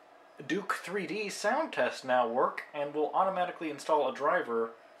Duke 3D sound test now work and will automatically install a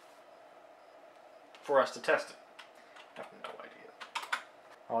driver for us to test it? I have no idea.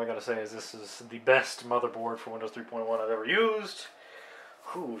 All I gotta say is this is the best motherboard for Windows 3.1 I've ever used.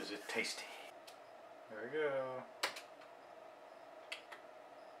 Ooh, is it tasty. There we go.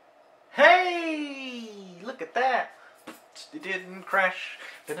 Hey! Look at that! It didn't crash.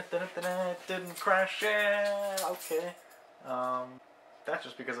 It didn't crash. Yeah, okay. That's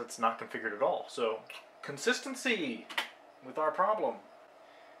just because it's not configured at all. So, consistency with our problem.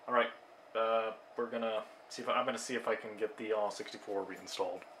 Alright, we're gonna see if I'm gonna see if I can get the AW64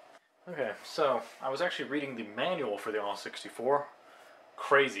 reinstalled. Okay, so I was actually reading the manual for the AW64.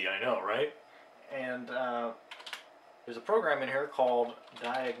 Crazy, I know, right? And there's a program in here called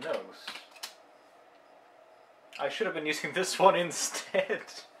Diagnose. I should have been using this one instead.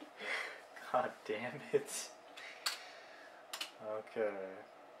 God damn it. Okay.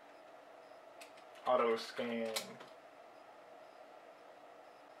 Auto scan.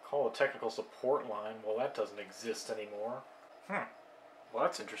 Call a technical support line. Well, that doesn't exist anymore. Well,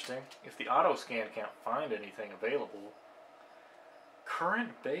 that's interesting. If the auto scan can't find anything available.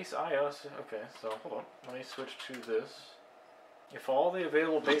 Current base IO. Okay, so hold on. Let me switch to this. If all the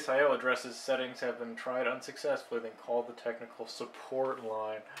available base IO addresses settings have been tried unsuccessfully, then call the technical support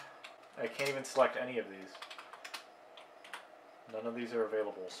line. I can't even select any of these. None of these are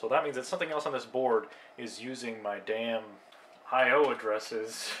available. So that means that something else on this board is using my damn IO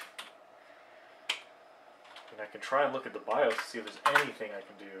addresses. And I can try and look at the BIOS to see if there's anything I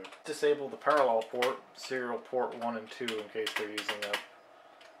can do. Disable the parallel port, serial port 1 and 2 in case they're using up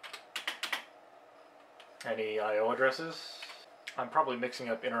any IO addresses. I'm probably mixing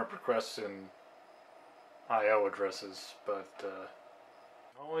up interrupt requests and IO addresses, but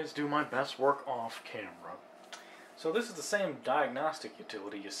always do my best work off camera. So this is the same diagnostic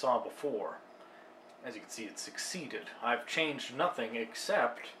utility you saw before. As you can see, it succeeded. I've changed nothing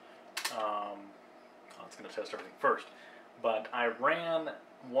except, it's going to test everything first, but I ran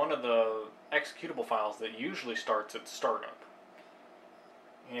one of the executable files that usually starts at startup.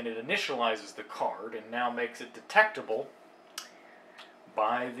 And it initializes the card and now makes it detectable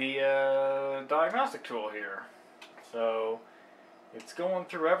by the diagnostic tool here. So it's going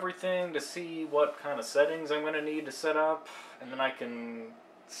through everything to see what kind of settings I'm going to need to set up, and then I can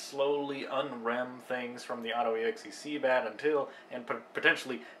slowly unrem things from the AutoEXE CBAT until, and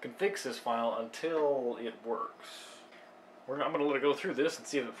potentially config sys file until it works. I'm going to let it go through this and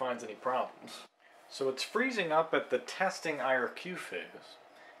see if it finds any problems. So it's freezing up at the testing IRQ phase,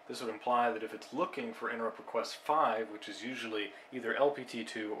 This would imply that if it's looking for interrupt request 5, which is usually either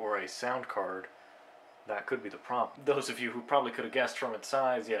LPT2 or a sound card, that could be the problem. Those of you who probably could have guessed from its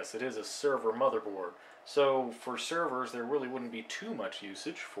size, yes, it is a server motherboard. So for servers, there really wouldn't be too much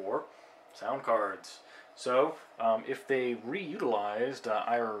usage for sound cards. So if they reutilized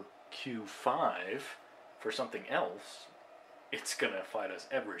IRQ5 for something else, it's going to fight us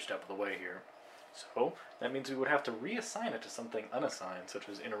every step of the way here. So that means we would have to reassign it to something unassigned, such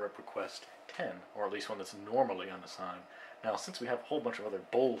as interrupt request 10, or at least one that's normally unassigned. Now, since we have a whole bunch of other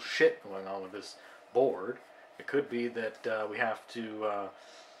bullshit going on with this board, it could be that we have to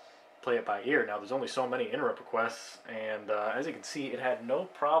play it by ear. Now, there's only so many interrupt requests, and as you can see, it had no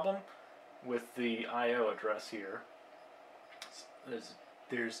problem with the I/O address here.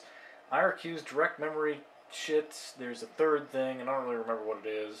 There's IRQ's direct memory shit. There's a third thing, and I don't really remember what it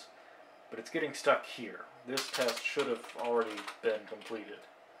is, but it's getting stuck here. This test should have already been completed.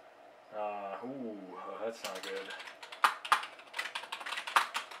 Ooh, that's not good.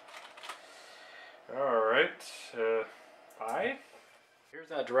 Alright, 5. Here's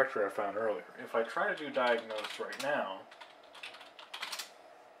that directory I found earlier. If I try to do diagnose right now,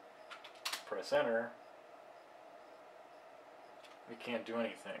 press enter, we can't do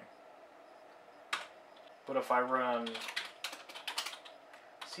anything. But if I run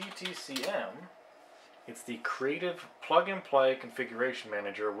CTCM, it's the Creative Plug-and-Play Configuration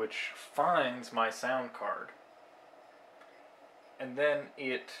Manager, which finds my sound card. And then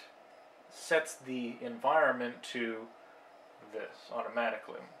it sets the environment to this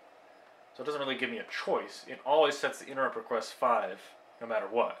automatically. So it doesn't really give me a choice. It always sets the interrupt request 5 no matter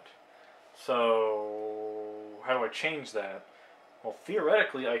what. So how do I change that? Well,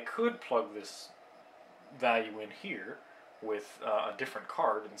 theoretically I could plug this value in here with a different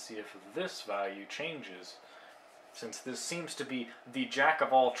card and see if this value changes. Since this seems to be the jack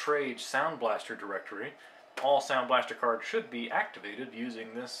of all trades Sound Blaster directory, all Sound Blaster cards should be activated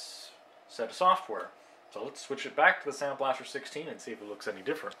using this set of software. So let's switch it back to the Sound Blaster 16 and see if it looks any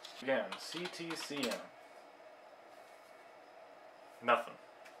different. Again, CTCM. Nothing.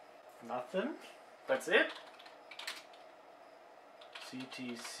 Nothing? That's it?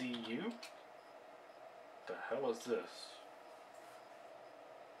 CTCU? The hell is this?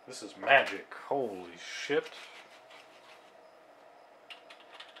 This is magic. Holy shit.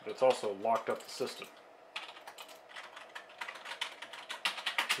 But it's also locked up the system.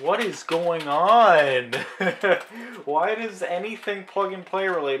 What is going on? Why does anything plug-and-play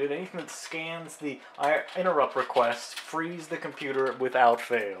related, anything that scans the interrupt requests, freeze the computer without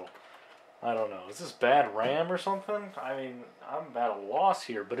fail? I don't know. Is this bad RAM or something? I mean, I'm at a loss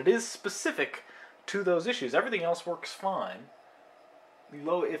here, but it is specific to those issues. Everything else works fine.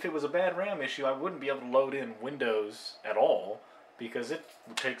 If it was a bad RAM issue, I wouldn't be able to load in Windows at all, because it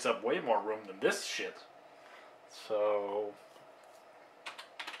takes up way more room than this shit. So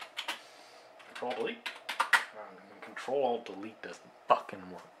Control-Delete. Control-Alt-Delete doesn't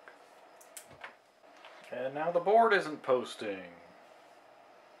fucking work. And now the board isn't posting.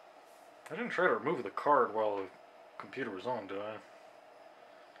 I didn't try to remove the card while the computer was on, did I?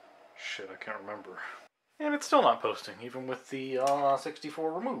 Shit, I can't remember. And it's still not posting, even with the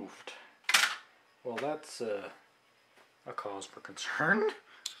 64 removed. Well, that's a cause for concern.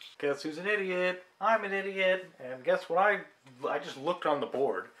 Guess who's an idiot? I'm an idiot. And guess what? I just looked on the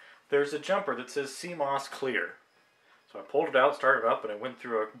board. There's a jumper that says CMOS clear. So I pulled it out, started it up, and it went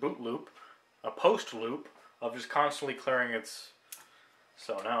through a boot loop, a post loop of just constantly clearing its...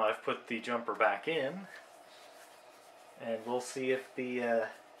 So now I've put the jumper back in, and we'll see if the,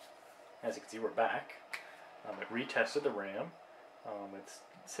 as you can see, we're back. It retested the RAM. It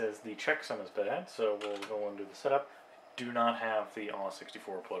says the checksum is bad, so we'll go into the setup. Do not have the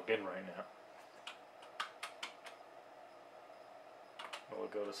AW64 plugged in right now. We'll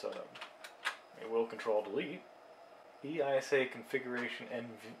go to setup. It will Control-Delete. EISA configuration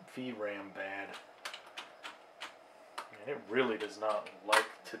NVRAM bad. And it really does not like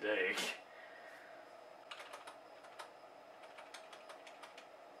today.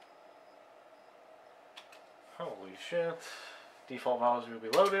 Holy shit. Default values will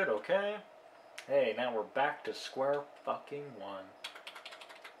be loaded, okay. Hey, now we're back to square fucking one.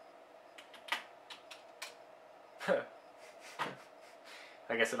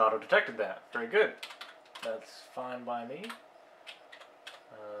 I guess it auto-detected that. Very good. That's fine by me.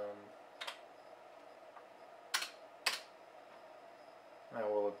 Now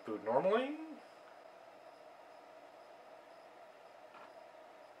will it boot normally?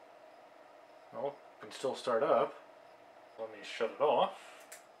 Well, it can still start up. Let me shut it off.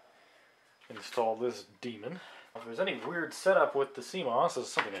 Install this demon. If there's any weird setup with the CMOS, this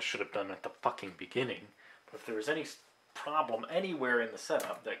is something I should have done at the fucking beginning. But if there was any problem anywhere in the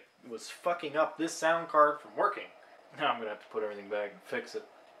setup that was fucking up this sound card from working, now I'm going to have to put everything back and fix it.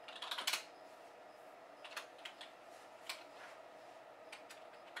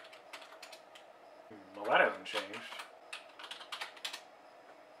 Well, that hasn't changed.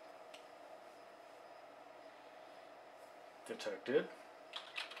 Detected.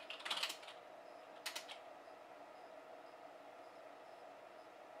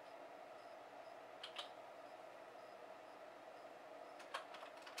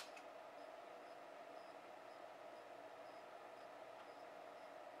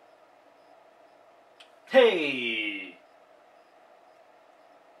 Hey!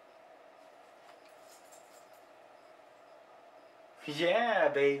 Yeah,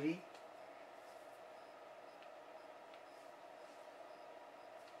 baby.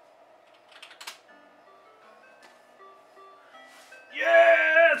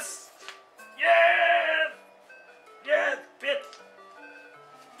 Yes! Yes! Yes, bitch!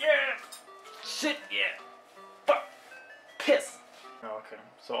 Yeah! Shit, yeah! Fuck! Piss! Okay,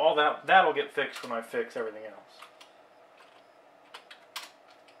 so all that'll get fixed when I fix everything else.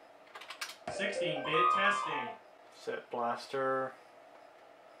 16-bit testing. Set blaster.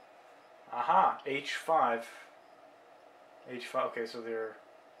 Aha! H5. H5. Okay, so they're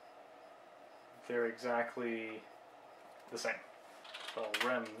exactly the same. So I'll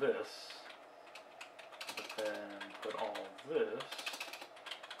rem this, but then put all of this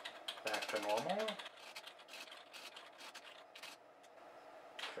back to normal.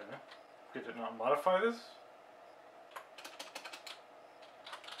 Okay. Did it not modify this?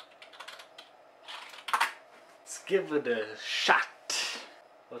 Let's give it a shot.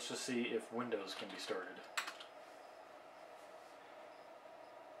 Let's just see if Windows can be started.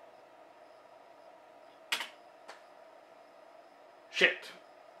 Shit.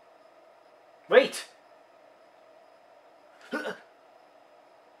 Wait!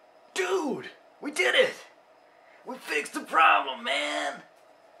 Dude! We did it! We fixed the problem, man!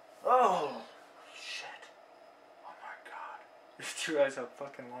 Oh, shit. Oh my god. You just realize how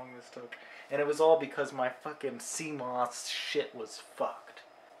fucking long this took. And it was all because my fucking CMOS shit was fucked.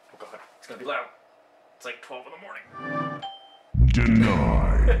 Oh god, it's gonna be loud. It's like 12 in the morning.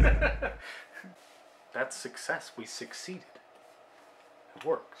 Denied. That's success. We succeeded. It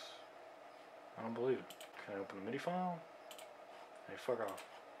works. I don't believe it. Can I open the MIDI file? Hey, fuck off.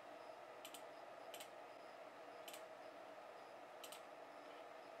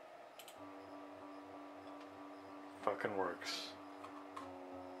 Fucking works.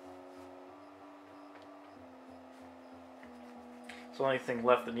 So the only thing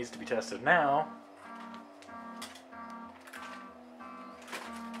left that needs to be tested now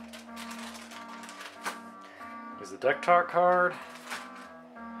is the Dectar card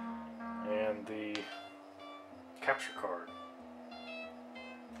and the capture card.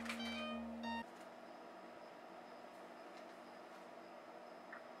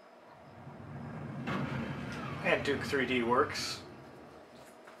 And Duke 3D works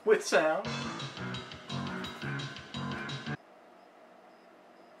with sound.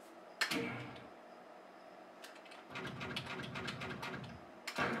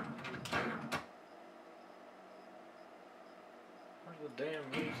 Where's the damn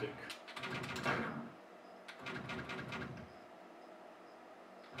music?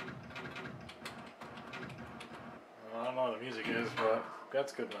 Well, I don't know what the music is, but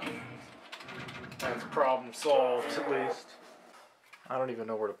that's good enough. That's problem solved, at least. I don't even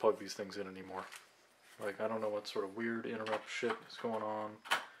know where to plug these things in anymore. Like, I don't know what sort of weird interrupt shit is going on,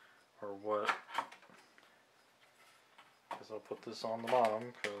 or what. Guess I'll put this on the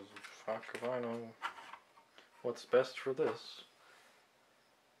bottom, because fuck if I know what's best for this.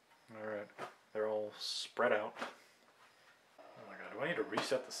 Alright, they're all spread out. Oh my god, do I need to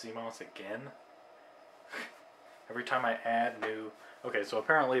reset the CMOS again? Every time I add new... Okay, so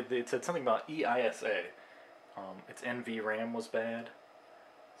apparently it said something about EISA. Its NVRAM was bad.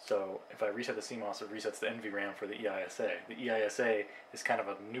 So if I reset the CMOS, it resets the NVRAM for the EISA. The EISA is kind of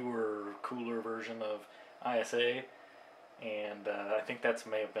a newer, cooler version of ISA. And I think that's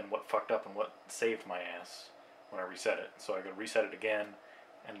may have been what fucked up and what saved my ass when I reset it. So I gotta reset it again,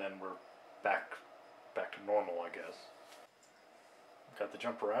 and then we're back to normal, I guess. Got the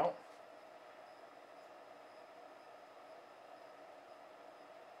jumper out.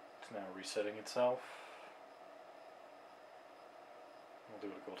 It's now resetting itself. We'll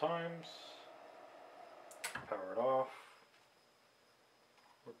do it a couple times. Power it off.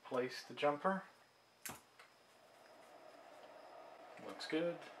 Replace the jumper. Looks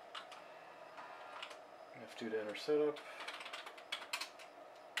good. F2 to enter setup.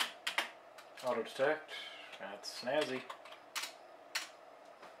 Auto detect. That's snazzy.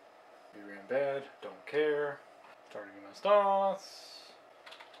 VRAM bad. Don't care. Starting MS-DOS.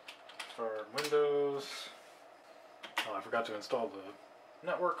 Start Windows. Oh, I forgot to install the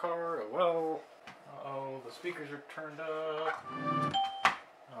network card. Oh well. Uh-oh, the speakers are turned up.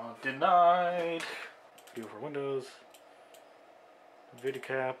 Denied. Video for Windows.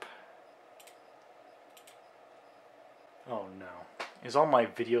 VidCap. Oh no. Is all my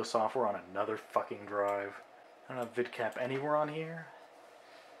video software on another fucking drive? I don't have VidCap anywhere on here?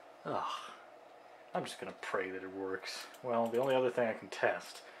 Ugh. I'm just gonna pray that it works. Well, the only other thing I can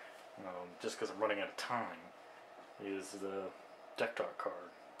test, just because I'm running out of time, is the Deck-Talk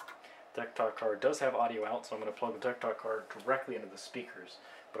card. Deck-Talk card does have audio out, so I'm going to plug the Deck-Talk card directly into the speakers,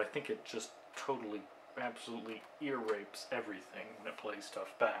 but I think it just totally, absolutely ear rapes everything when it plays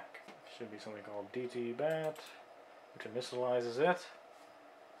stuff back. Should be something called DT-BAT, which initializes it.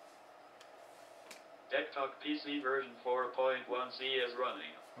 Deck-Talk PC version 4.1c is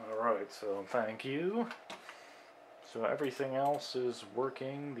running. Alright, so thank you. So everything else is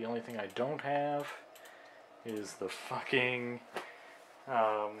working. The only thing I don't have is the fucking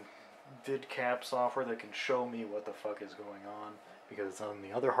VidCap software that can show me what the fuck is going on, because it's on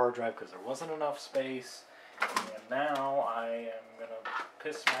the other hard drive because there wasn't enough space, and now I am gonna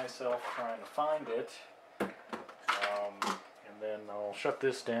piss myself trying to find it. And then I'll shut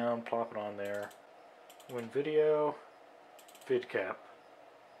this down, plop it on there. Win video, VidCap.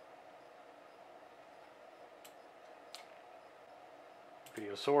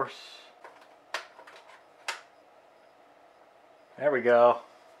 Video source. There we go.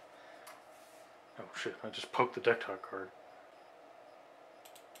 Oh shit, I just poked the Deck-Talk card.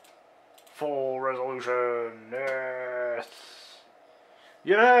 Full resolution, yes!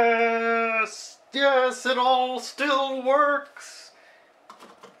 Yes! Yes, it all still works!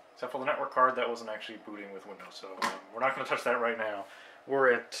 Except for the network card, that wasn't actually booting with Windows, so we're not going to touch that right now.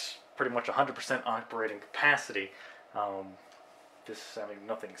 We're at pretty much 100% operating capacity.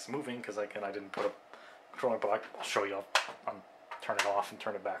 Nothing's moving because I didn't put a controller, but I'll show you. I'll turn it off and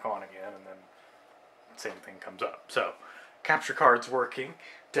turn it back on again, and then same thing comes up. So, capture card's working,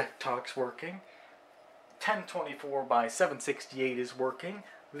 Deck-Talk's working, 1024 by 768 is working,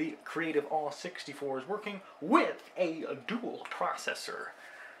 the Creative All64 is working with a dual processor.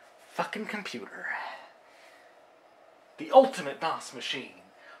 Fucking computer. The ultimate DOS machine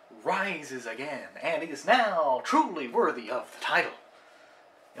rises again, and is now truly worthy of the title.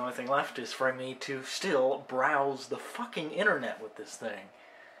 The only thing left is for me to still browse the fucking internet with this thing.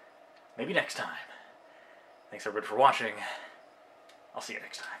 Maybe next time. Thanks everybody for watching. I'll see you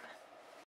next time.